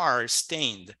 are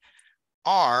stained,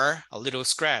 are a little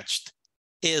scratched,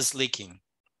 is leaking.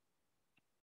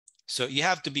 So you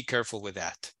have to be careful with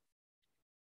that.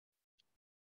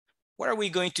 What are we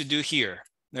going to do here?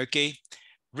 Okay,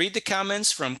 read the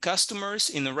comments from customers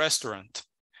in a restaurant.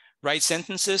 Write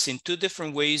sentences in 2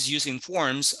 different ways using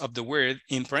forms of the word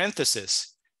in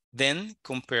parentheses. Then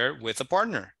compare with a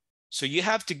partner. So you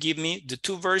have to give me the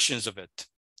 2 versions of it.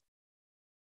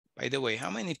 By the way, how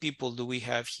many people do we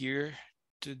have here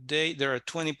today? There are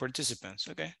 20 participants.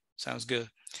 Okay, sounds good.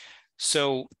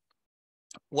 So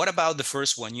what about the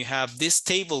first one? You have this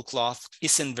tablecloth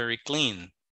isn't very clean.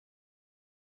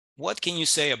 What can you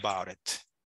say about it?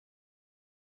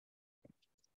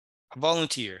 A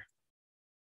volunteer.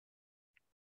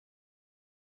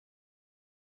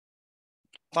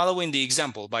 Following the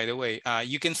example, by the way,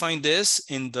 you can find this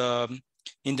in the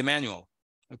manual.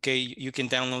 Okay, you can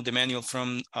download the manual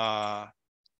from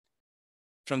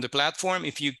the platform.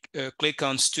 If you click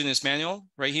on Students Manual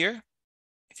right here,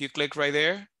 if you click right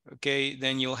there, okay,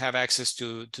 then you'll have access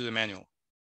to the manual.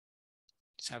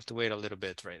 Just have to wait a little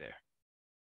bit right there.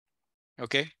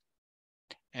 Okay,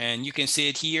 and you can see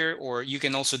it here, or you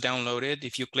can also download it.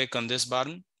 If you click on this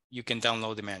button, you can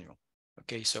download the manual.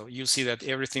 Okay, so you'll see that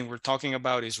everything we're talking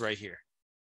about is right here.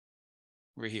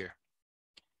 We're here.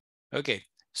 Okay,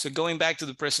 so going back to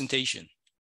the presentation.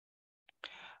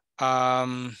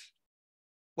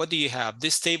 What do you have?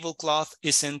 This tablecloth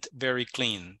isn't very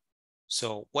clean.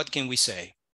 So what can we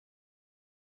say?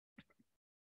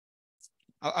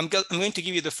 I'm going to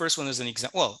give you the first one as an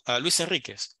example. Well, Luis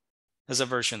Enriquez has a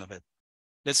version of it.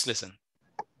 Let's listen.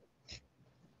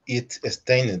 It's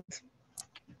stained.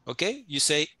 Okay, you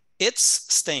say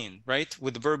it's stained, right?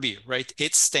 With the verb be, right?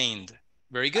 It's stained.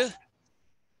 Very good.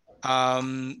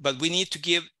 But we need to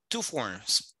give two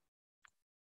forms.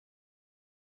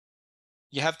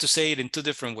 You have to say it in two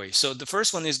different ways. So the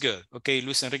first one is good. Okay,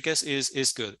 Luis Enriquez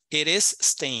is good. It is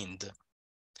stained.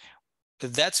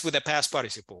 That's with a past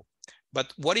participle.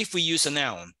 But what if we use a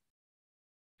noun?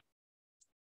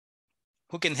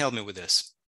 Who can help me with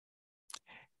this?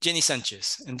 Jenny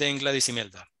Sanchez, and then Gladys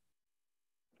Imelda.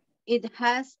 It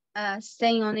has a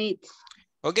stain on it.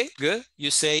 Okay, good.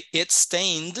 You say it's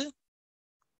stained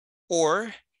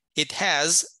or it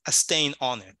has a stain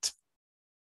on it.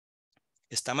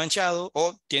 Está manchado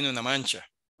o tiene una mancha.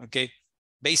 Okay,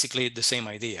 basically the same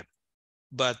idea,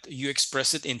 but you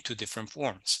express it in two different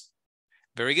forms.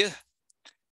 Very good.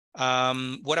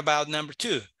 What about number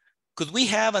two? Could we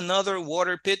have another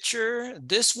water pitcher?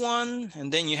 This one,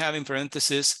 and then you have in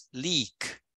parentheses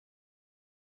leak.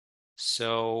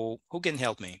 So who can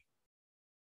help me?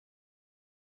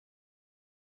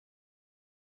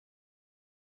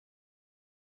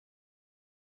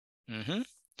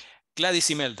 Gladys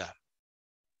Imelda.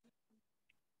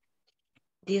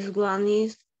 This one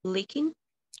is leaking.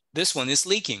 This one is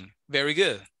leaking. Very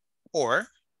good. Or?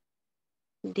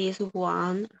 This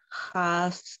one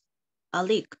has a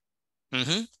leak.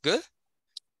 Good.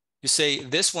 You say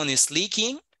this one is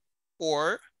leaking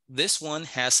or this one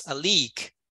has a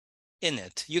leak in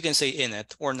it. You can say in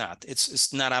it or not.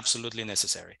 It's not absolutely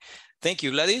necessary. Thank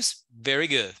you, Gladys. Very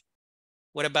good.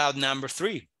 What about number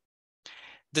three?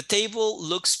 The table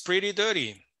looks pretty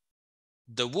dirty.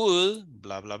 The wood,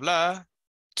 blah, blah, blah,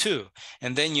 too.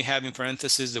 And then you have in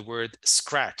parentheses the word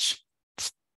scratch.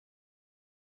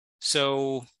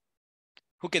 So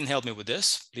who can help me with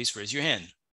this? Please raise your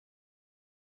hand.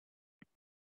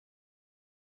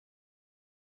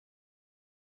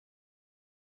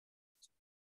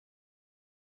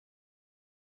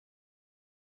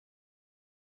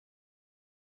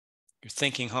 You're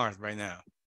thinking hard right now.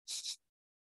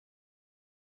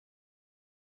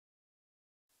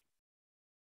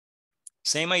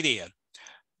 Same idea.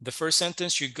 The first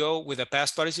sentence you go with a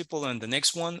past participle and the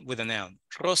next one with a noun.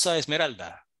 Rosa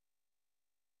Esmeralda.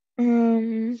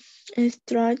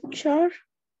 Structure.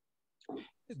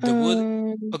 The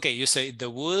wood. Okay, you say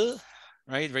the wood,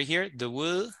 right here. The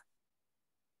wood.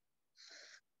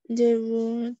 The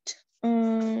wood.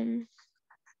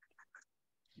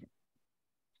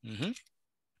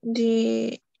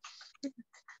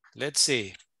 Let's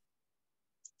see.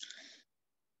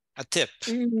 A tip.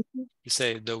 You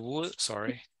say the wood,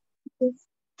 sorry.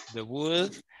 The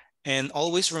wood. And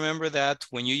always remember that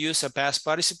when you use a past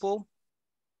participle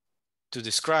to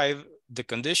describe the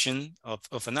condition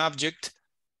of an object,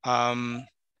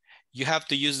 you have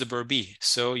to use the verb be.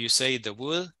 So you say the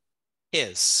wood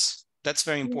is. That's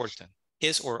very important.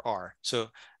 Is or are. So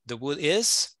the wood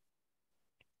is?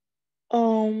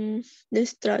 The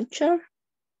structure.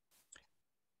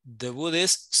 The wood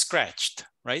is scratched,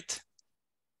 right?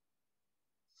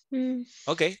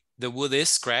 Okay, the wood is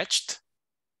scratched.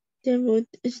 The wood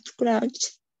is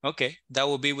scratched. Okay, that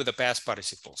will be with the past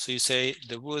participle. So you say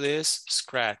the wood is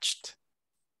scratched.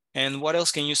 And what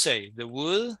else can you say? The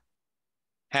wood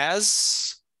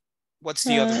has, what's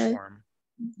the other form?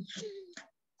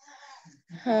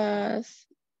 Has,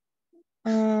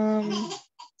 I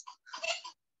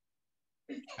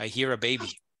hear a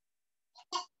baby.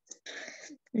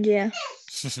 Yeah.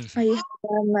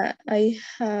 I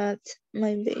had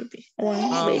my baby.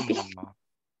 One baby.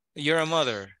 You're a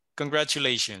mother.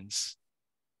 Congratulations.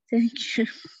 Thank you.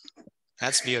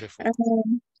 That's beautiful.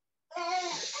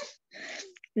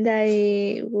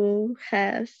 They will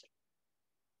have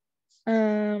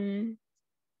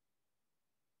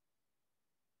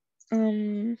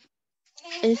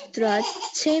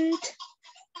stretching.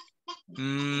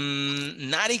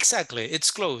 Not exactly.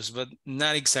 It's close, but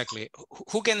not exactly.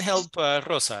 Who can help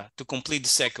Rosa to complete the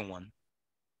second one?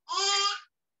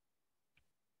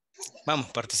 Vamos,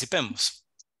 participemos.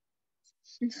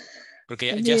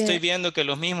 Porque ya estoy viendo que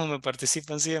los mismos me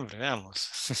participan siempre. Veamos.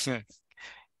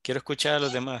 Quiero escuchar a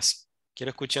los demás.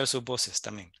 Quiero escuchar sus voces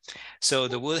también. So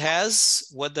the wood has,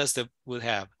 what does the wood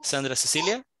have? Sandra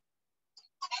Cecilia?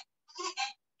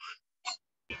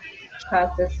 Has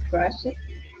scratches.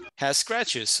 Has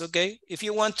scratches, okay. If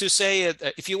you want to say it,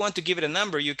 if you want to give it a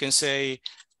number, you can say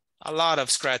a lot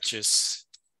of scratches.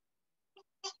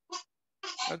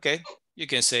 Okay, you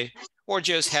can say, or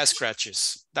just has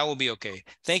scratches. That will be okay.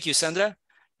 Thank you, Sandra.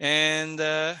 And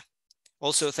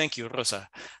also thank you, Rosa.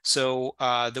 So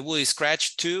the wood is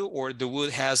scratched too, or the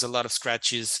wood has a lot of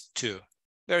scratches too.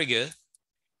 Very good.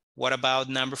 What about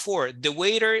number 4? The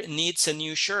waiter needs a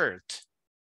new shirt.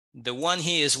 The one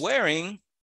he is wearing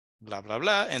blah, blah,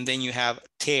 blah. And then you have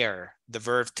tear, the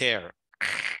verb tear.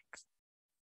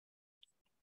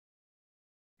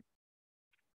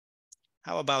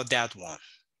 How about that one?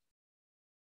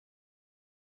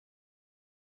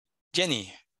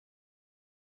 Jenny.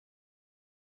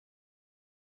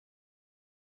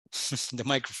 The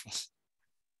microphone.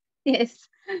 Yes,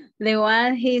 the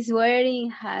one he's wearing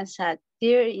has a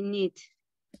tear in it.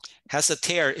 Has a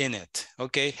tear in it.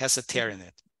 Okay, has a tear in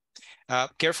it.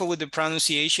 Careful with the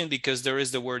pronunciation because there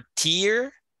is the word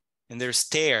tear and there's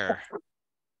tear.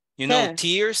 You know,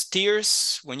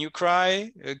 tears, when you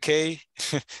cry, okay,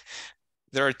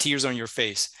 there are tears on your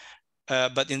face.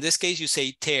 But in this case, you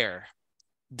say tear.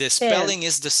 The spelling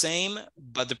is the same,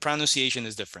 but the pronunciation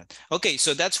is different. Okay,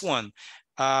 so that's one.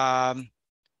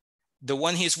 The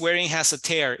one he's wearing has a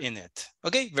tear in it.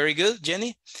 Okay, very good,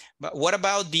 Jenny. But what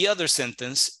about the other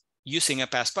sentence using a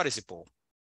past participle?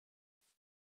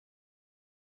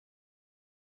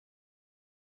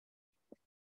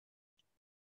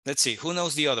 Let's see, who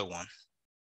knows the other one?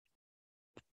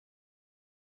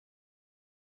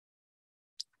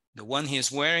 The one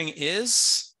he's wearing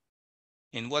is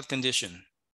in what condition?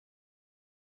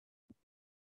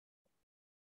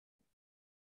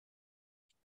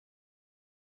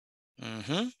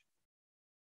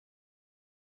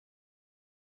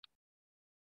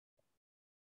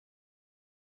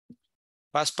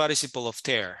 Past participle of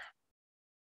tear.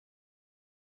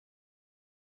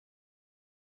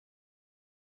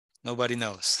 Nobody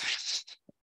knows.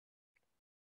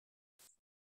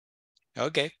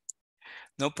 Okay,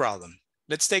 no problem.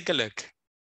 Let's take a look.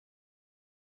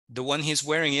 The one he's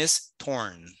wearing is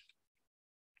torn.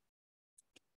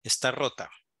 Está rota,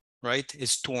 right?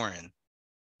 It's torn.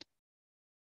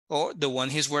 Or the one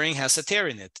he's wearing has a tear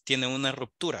in it. Tiene una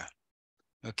ruptura.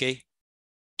 Okay,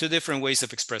 two different ways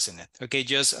of expressing it. Okay,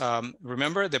 just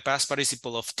remember the past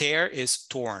participle of tear is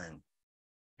torn.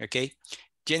 Okay,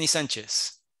 Jenny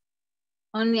Sanchez.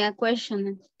 Only a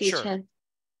question, teacher. Sure.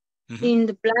 In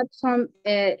the platform,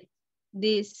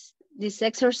 this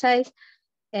exercise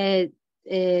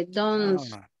don't.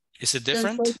 Is it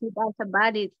different? Don't take it as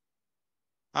about it.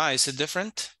 Is it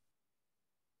different?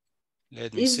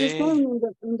 Let me it's see. It's the same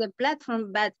in the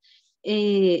platform, but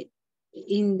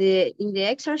in the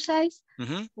exercise,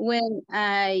 when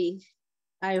I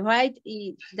write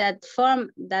that form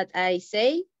that I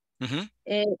say,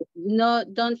 no,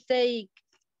 don't take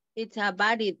it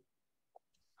about it.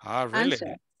 Really?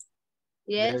 Answer.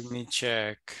 Yes. Let me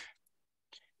check.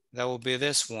 That will be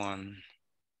this one.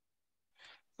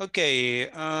 Okay,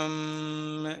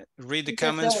 read the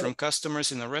comments from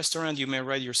customers in a restaurant. You may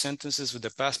write your sentences with the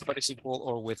past participle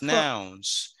or with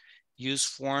nouns. Use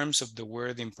forms of the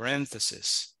word in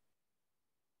parentheses.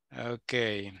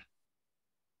 Okay.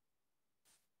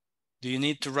 Do you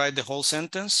need to write the whole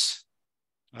sentence?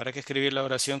 ¿Habrá que escribir la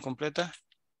oración completa?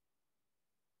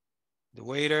 The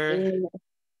waiter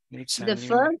needs the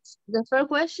first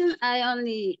question, I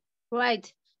only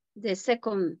write the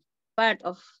second part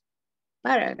of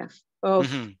paragraph.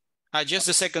 Just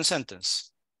the second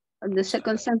sentence. The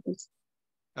second sentence.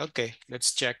 Okay,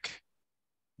 let's check.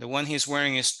 The one he's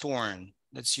wearing is torn.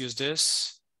 Let's use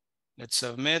this. Let's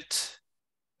submit.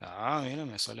 Mira,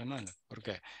 me sale mal. ¿Por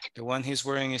qué? The one he's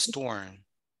wearing is torn.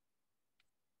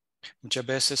 Muchas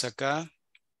veces acá,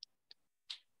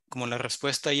 como la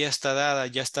respuesta ya está dada,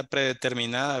 ya está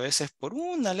predeterminada, a veces por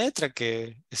una letra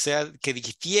que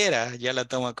difiera, ya la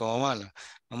toma como mala.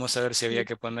 Vamos a ver si había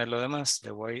que poner lo demás.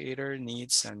 The waiter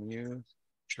needs a new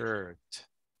shirt.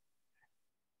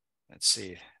 Let's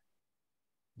see.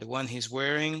 The one he's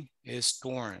wearing is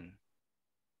torn.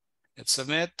 Let's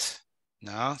submit.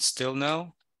 No, still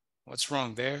no. What's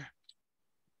wrong there?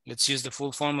 Let's use the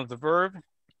full form of the verb.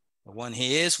 The one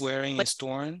he is wearing is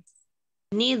torn.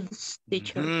 Needs,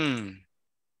 teacher.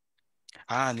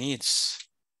 Needs.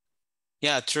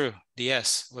 Yeah, true. The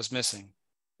S was missing.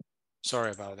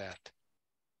 Sorry about that.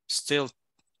 Still,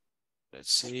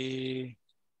 let's see.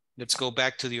 Let's go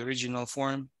back to the original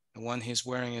form. The one he's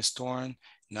wearing is torn.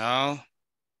 No.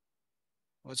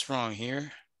 What's wrong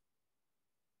here?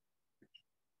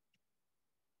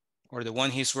 Or the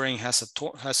one he's wearing has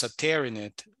a tear in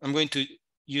it. I'm going to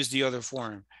use the other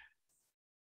form.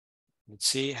 Let's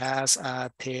see, has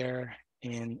a tear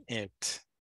in it.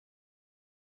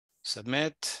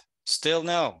 Submit. Still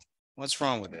no. What's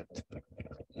wrong with it?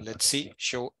 Let's see.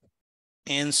 Show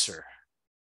answer.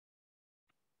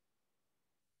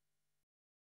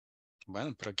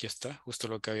 Bueno, pero aquí está, justo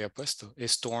lo que había puesto.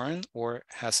 Is torn or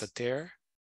has a tear.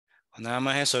 O nada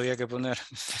más eso había que poner.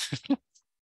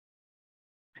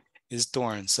 Is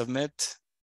torn. Submit.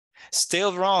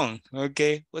 Still wrong.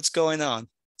 Okay, what's going on?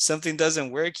 Something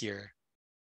doesn't work here.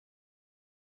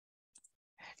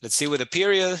 Let's see with the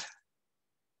period.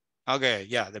 Okay,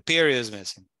 yeah, the period is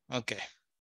missing. Okay.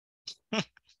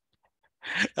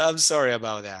 I'm sorry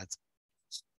about that.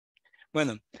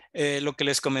 Bueno, lo que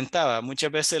les comentaba,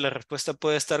 muchas veces la respuesta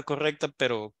puede estar correcta,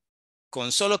 pero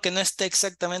con solo que no esté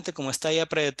exactamente como está ya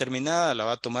predeterminada, la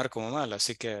va a tomar como mal.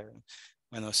 Así que,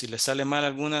 bueno, si les sale mal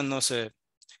alguna, no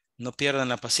pierdan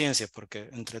la paciencia, porque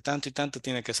entre tanto y tanto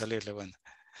tiene que salirle. Bueno,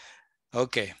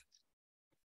 okay.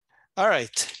 All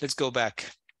right, let's go back.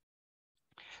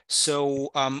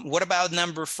 So, what about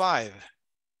number 5?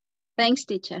 Thanks,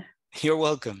 teacher. You're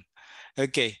welcome.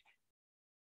 Okay.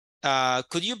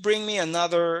 Could you bring me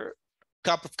another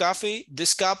cup of coffee?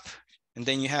 This cup, and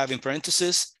then you have in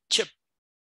parentheses, chip.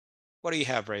 What do you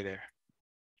have right there?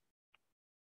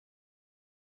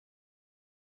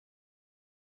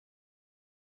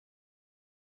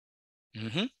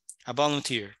 A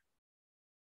volunteer.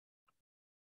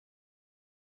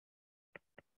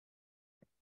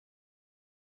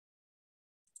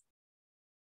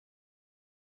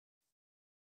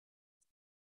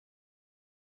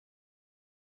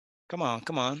 Come on,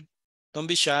 come on. Don't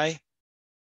be shy.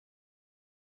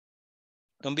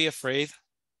 Don't be afraid.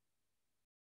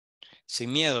 Sin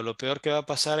miedo, lo peor que va a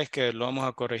pasar es que lo vamos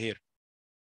a corregir.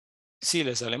 Si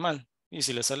le sale mal. Y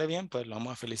si le sale bien, pues lo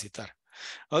vamos a felicitar.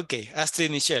 Okay, Astrid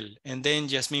Michelle, and then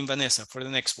Jasmine Vanessa for the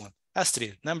next one.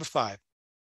 Astrid, number 5.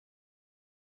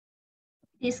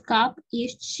 This cup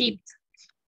is chipped.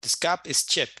 This cup is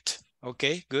chipped.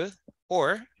 Okay, good.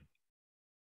 Or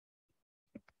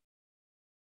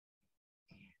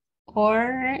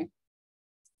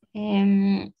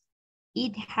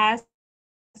it has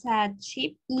a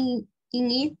chip in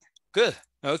it. Good.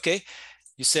 Okay.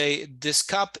 You say this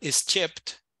cup is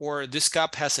chipped or this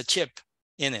cup has a chip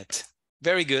in it.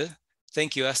 Very good.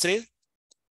 Thank you, Astrid.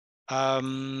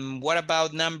 What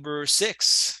about number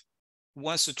 6? Who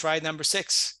wants to try number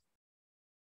 6?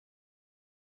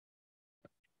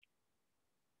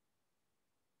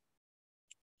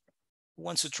 Who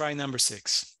wants to try number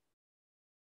 6?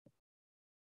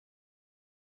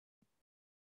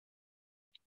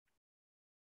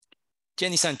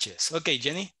 Jenny Sanchez. Okay,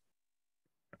 Jenny.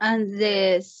 And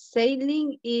the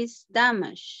sailing is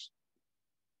damaged.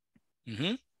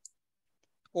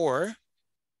 Or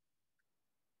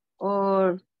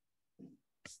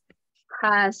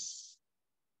has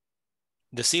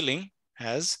the ceiling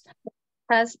has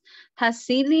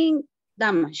ceiling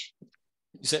damage.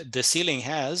 You said the ceiling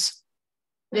has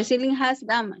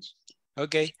damage.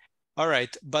 Okay. All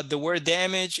right. But the word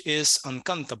damage is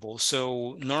uncountable.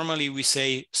 So normally we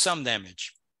say some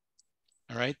damage.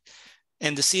 All right.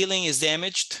 And the ceiling is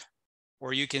damaged,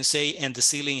 or you can say, and the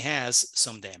ceiling has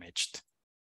some damaged.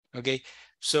 Okay.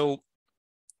 So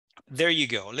there you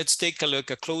go. Let's take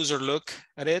a closer look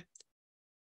at it.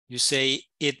 You say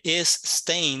it is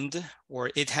stained, or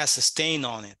it has a stain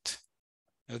on it.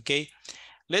 Okay.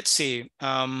 Let's see.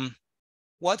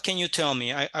 What can you tell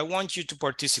me? I want you to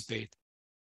participate.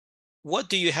 What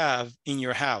do you have in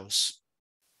your house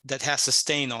that has a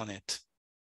stain on it?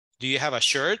 Do you have a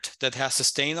shirt that has a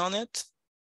stain on it?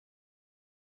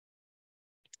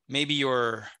 Maybe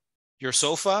your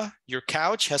sofa, your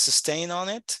couch has a stain on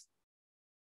it?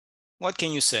 What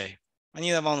can you say? I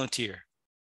need a volunteer.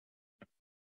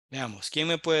 Veamos, ¿quién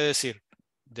me puede decir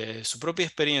de su propia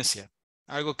experiencia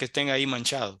algo que tenga ahí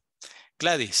manchado?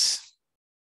 Gladys.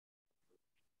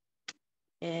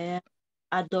 A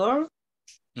door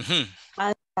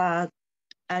has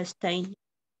a stain.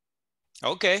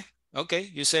 Okay.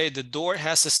 You say the door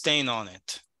has a stain on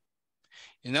it.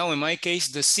 You know, in my case,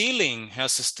 the ceiling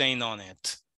has a stain on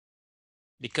it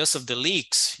because of the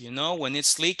leaks. You know, when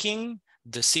it's leaking,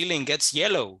 the ceiling gets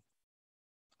yellow.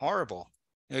 Horrible.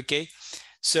 Okay.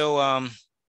 So,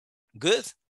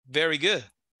 good. Very good.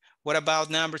 What about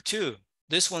number 2?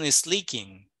 This one is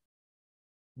leaking.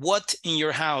 What in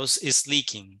your house is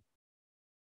leaking?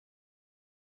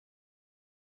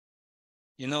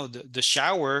 You know, the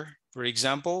shower, for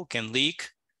example, can leak.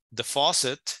 The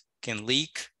faucet can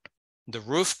leak. The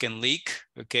roof can leak,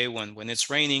 okay, when it's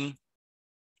raining,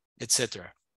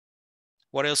 etc.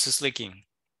 What else is leaking?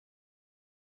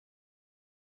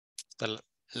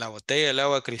 La botella del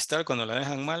agua cristal, cuando la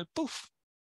dejan mal, puff.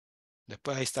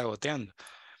 Después ahí está goteando.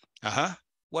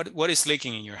 What is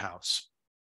leaking in your house?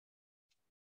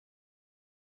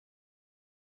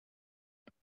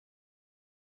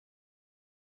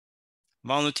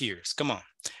 Volunteers, come on.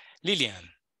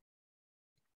 Lillian.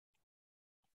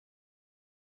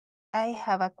 I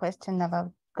have a question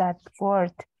about that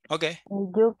word. Okay.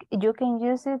 You can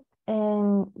use it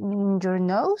in your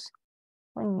nose.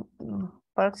 When,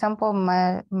 for example,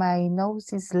 my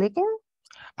nose is leaking.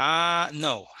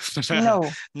 No.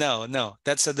 No. No.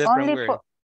 That's a different Only word. for,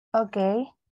 okay.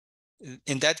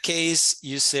 In that case,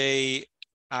 you say,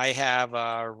 I have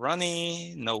a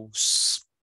runny nose.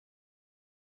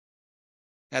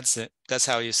 That's it. That's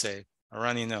how you say it. A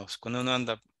runny nose. Cuando uno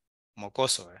anda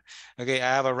mocoso. Okay,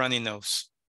 I have a runny nose.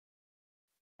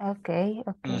 Okay,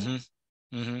 okay.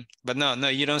 But no,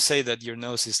 you don't say that your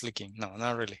nose is leaking. No,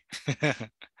 not really.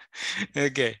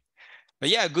 Okay. But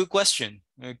yeah, good question.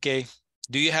 Okay.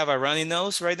 Do you have a runny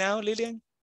nose right now, Lillian?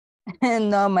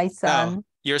 No, my Oh, son.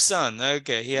 your son.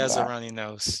 Okay, he has a Yeah. runny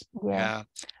nose. Yeah. Yeah.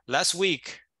 Last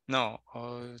week,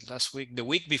 the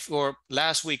week before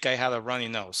last week, I had a runny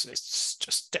nose. It's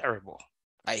just terrible.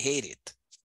 I hate it.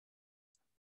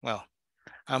 Well,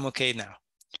 I'm okay now.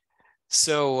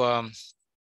 So,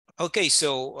 okay,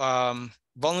 so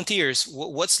volunteers,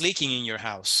 what's leaking in your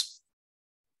house?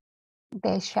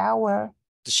 The shower.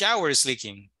 The shower is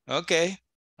leaking. Okay.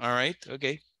 All right.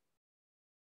 Okay.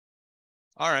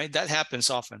 All right. That happens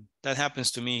often. That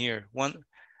happens to me here.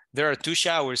 There are 2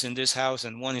 showers in this house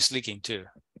and one is leaking too.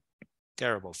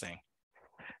 Terrible thing.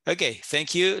 Okay.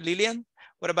 Thank you, Lillian.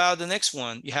 What about the next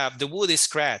one? You have the wood is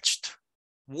scratched.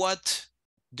 What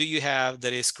do you have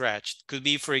that is scratched? Could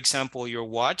be, for example, your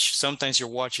watch. Sometimes your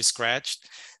watch is scratched.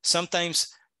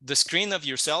 Sometimes the screen of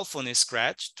your cell phone is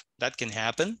scratched. That can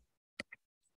happen.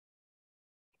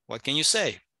 What can you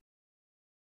say?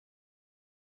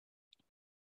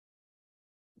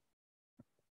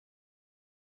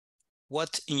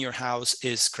 What in your house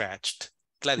is scratched?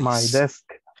 Gladys. My desk.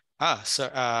 So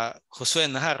Josue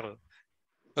Najarro.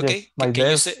 Okay, yes, my can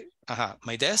desk you say,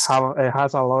 my desk? it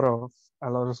has a lot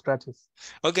of scratches.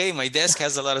 Okay, my desk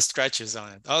has a lot of scratches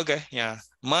on it. Okay, yeah,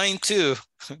 mine too,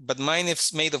 but mine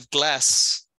is made of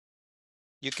glass.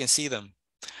 You can see them.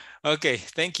 Okay,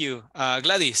 thank you.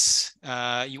 Gladys,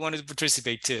 you wanted to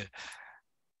participate too.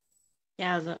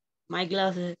 Yeah, my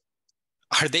glasses.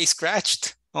 Are they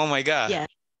scratched? Oh my God. Yeah.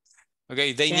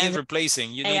 Okay, they need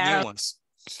replacing. You need new ones.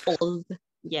 Old.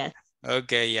 Yes.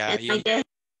 Okay, yeah. And my desk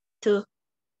too.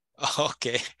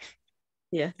 Okay.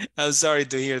 Yeah. I'm sorry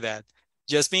to hear that.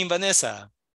 Jasmine, Vanessa.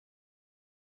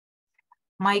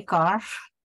 My car.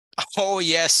 Oh,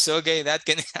 yes. Okay, that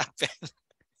can happen.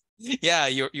 Yeah,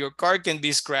 your car can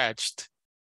be scratched.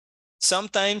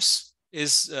 Sometimes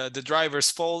is the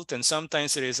driver's fault and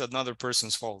sometimes it is another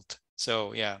person's fault.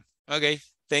 So yeah. Okay,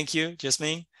 thank you,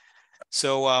 Jasmine.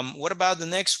 So what about the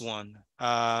next one?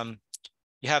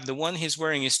 You have the one he's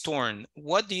wearing is torn.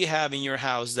 What do you have in your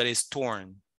house that is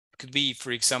torn? It could be,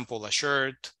 for example, a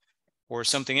shirt or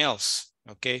something else,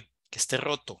 okay? Que esté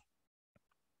roto.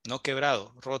 No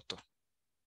quebrado, roto.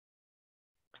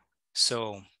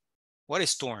 So what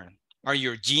is torn? Are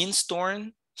your jeans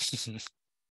torn?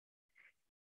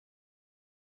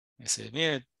 Dice,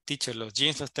 mire, teacher, los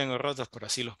jeans los tengo rotos, pero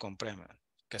así los compré, man.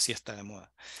 Que así está de moda.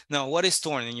 Now, what is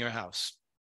torn in your house?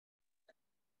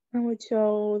 My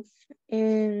clothes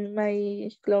and my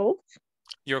clothes.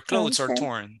 Your clothes are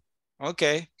torn.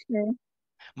 Okay. Yeah.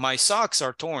 My socks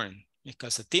are torn. Mis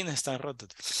calcetines están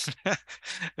rotos.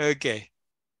 Okay.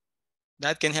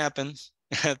 That can happen.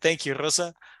 Thank you,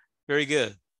 Rosa. Very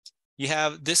good. You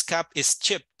have, this cup is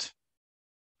chipped.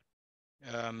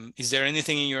 Is there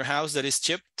anything in your house that is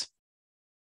chipped?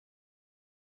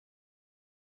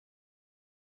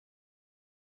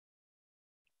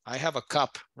 I have a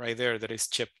cup right there that is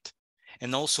chipped.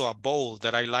 And also a bowl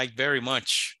that I like very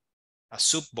much. A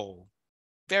soup bowl.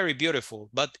 Very beautiful,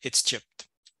 but it's chipped.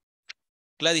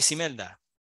 Gladys Imelda.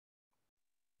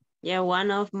 Yeah,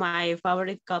 one of my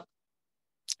favorite cups.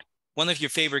 One of your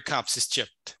favorite cups is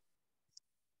chipped.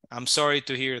 I'm sorry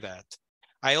to hear that.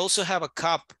 I also have a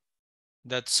cup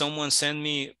that someone sent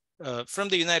me from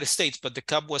the United States, but the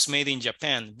cup was made in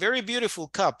Japan. Very beautiful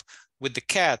cup with the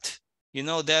cat. You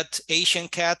know that Asian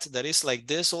cat that is like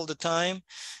this all the time?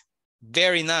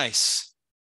 Very nice,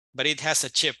 but it has a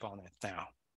chip on it now.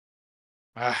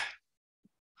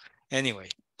 Anyway,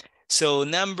 so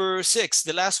number 6,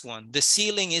 the last one, the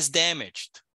ceiling is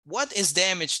damaged. What is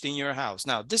damaged in your house?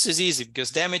 Now, this is easy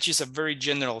because damage is a very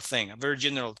general thing, a very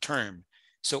general term.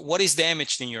 So what is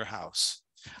damaged in your house?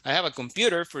 I have a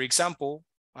computer, for example,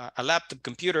 a laptop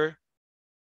computer.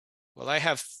 Well, I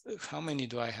have, how many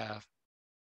do I have?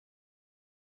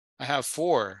 I have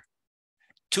 4.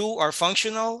 2 are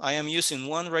functional. I am using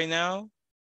one right now,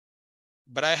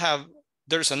 but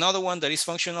there's another one that is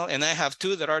functional and I have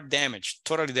 2 that are damaged,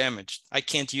 totally damaged. I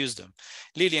can't use them.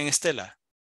 Lilian, Estela.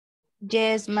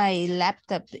 Yes, my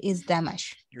laptop is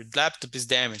damaged. Your laptop is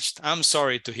damaged. I'm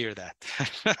sorry to hear that.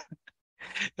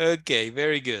 Okay,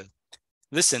 very good.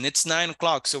 Listen, it's 9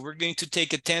 o'clock, so we're going to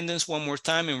take attendance one more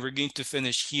time and we're going to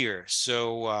finish here.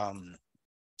 So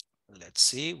Let's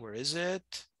see, where is it?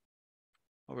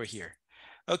 Over here.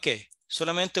 Ok,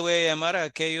 solamente voy a llamar a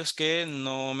aquellos que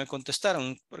no me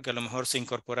contestaron, porque a lo mejor se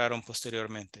incorporaron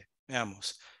posteriormente.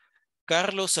 Veamos.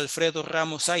 Carlos Alfredo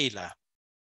Ramos Águila.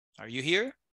 Are you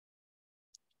here?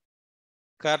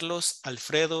 Carlos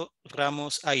Alfredo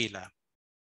Ramos Águila.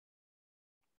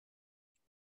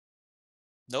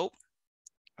 No.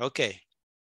 Okay.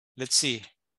 Let's see.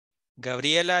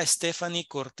 Gabriela Stephanie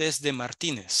Cortés de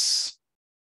Martínez.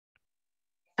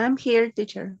 I'm here,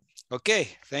 teacher.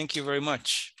 Okay, thank you very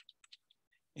much.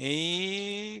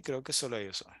 Y creo que solo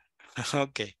ellos son.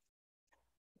 Okay.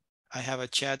 I have a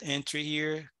chat entry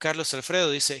here. Carlos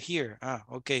Alfredo dice here. Ah,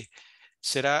 ok.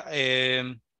 Será,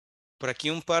 por aquí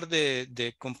un par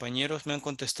de compañeros me han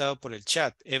contestado por el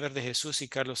chat. Ever de Jesús y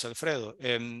Carlos Alfredo.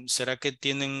 ¿Será que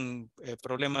tienen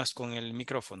problemas con el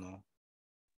micrófono?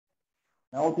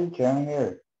 No, teacher, I'm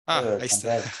here. Ah, ahí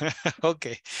está. Ok,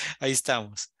 ahí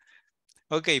estamos.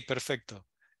 Ok, perfecto.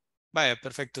 Vaya,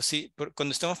 perfecto. Sí,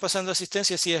 cuando estamos pasando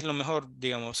asistencia, sí es lo mejor,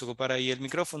 digamos, ocupar ahí el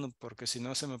micrófono, porque si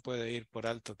no se me puede ir por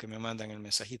alto que me mandan el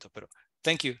mensajito. Pero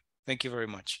thank you very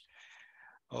much.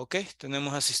 Ok,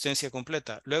 tenemos asistencia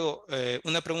completa. Luego,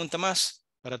 una pregunta más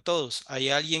para todos. ¿Hay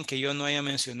alguien que yo no haya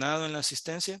mencionado en la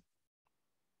asistencia?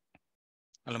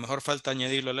 A lo mejor falta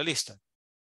añadirlo a la lista.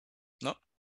 ¿No?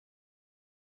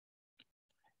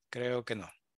 Creo que no.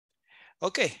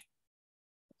 Ok.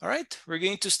 All right, we're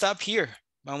going to stop here.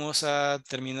 Vamos a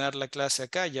terminar la clase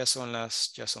acá. Ya son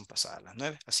pasadas las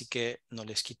 9, así que no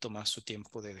les quito más su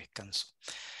tiempo de descanso.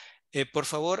 Por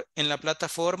favor, en la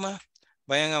plataforma,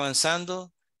 vayan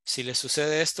avanzando. Si les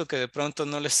sucede esto que de pronto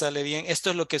no les sale bien,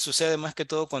 esto es lo que sucede más que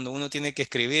todo cuando uno tiene que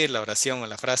escribir la oración o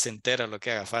la frase entera, lo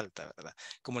que haga falta, ¿verdad?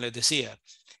 Como les decía,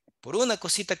 por una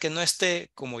cosita que no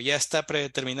esté, como ya está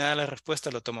predeterminada la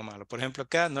respuesta, lo toma malo. Por ejemplo,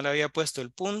 acá no le había puesto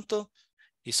el punto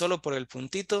y solo por el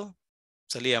puntito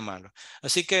salía malo.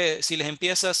 Así que si les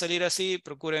empieza a salir así,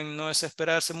 procuren no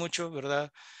desesperarse mucho,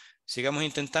 ¿verdad? Sigamos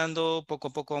intentando, poco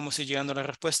a poco vamos a ir llegando a la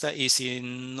respuesta y si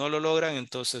no lo logran,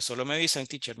 entonces solo me avisan,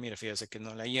 teacher, mira, fíjese que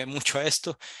no le guíe mucho a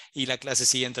esto y la clase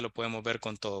siguiente lo podemos ver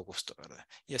con todo gusto, ¿verdad?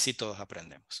 Y así todos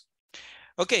aprendemos.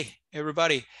 Okay,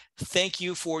 everybody, thank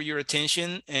you for your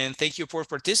attention and thank you for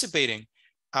participating.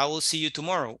 I will see you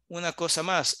tomorrow. Una cosa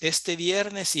más, este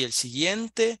viernes y el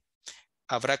siguiente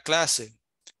habrá clase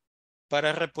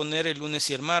para reponer el lunes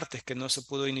y el martes que no se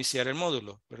pudo iniciar el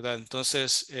módulo, ¿verdad?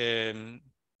 Entonces,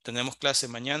 tenemos clase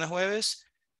mañana jueves,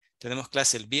 tenemos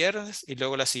clase el viernes y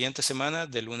luego la siguiente semana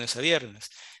de lunes a viernes.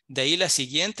 De ahí la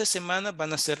siguiente semana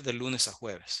van a ser de lunes a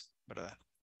jueves, ¿verdad?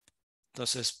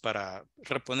 Entonces, para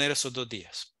reponer esos 2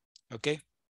 días, ¿ok?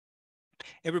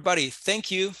 Everybody, thank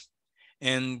you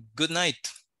and good night.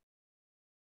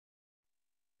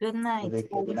 Good night.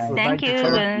 Good night. Good Thank night, you. teacher.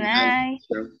 Good night.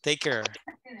 Take care.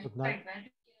 Good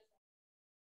night.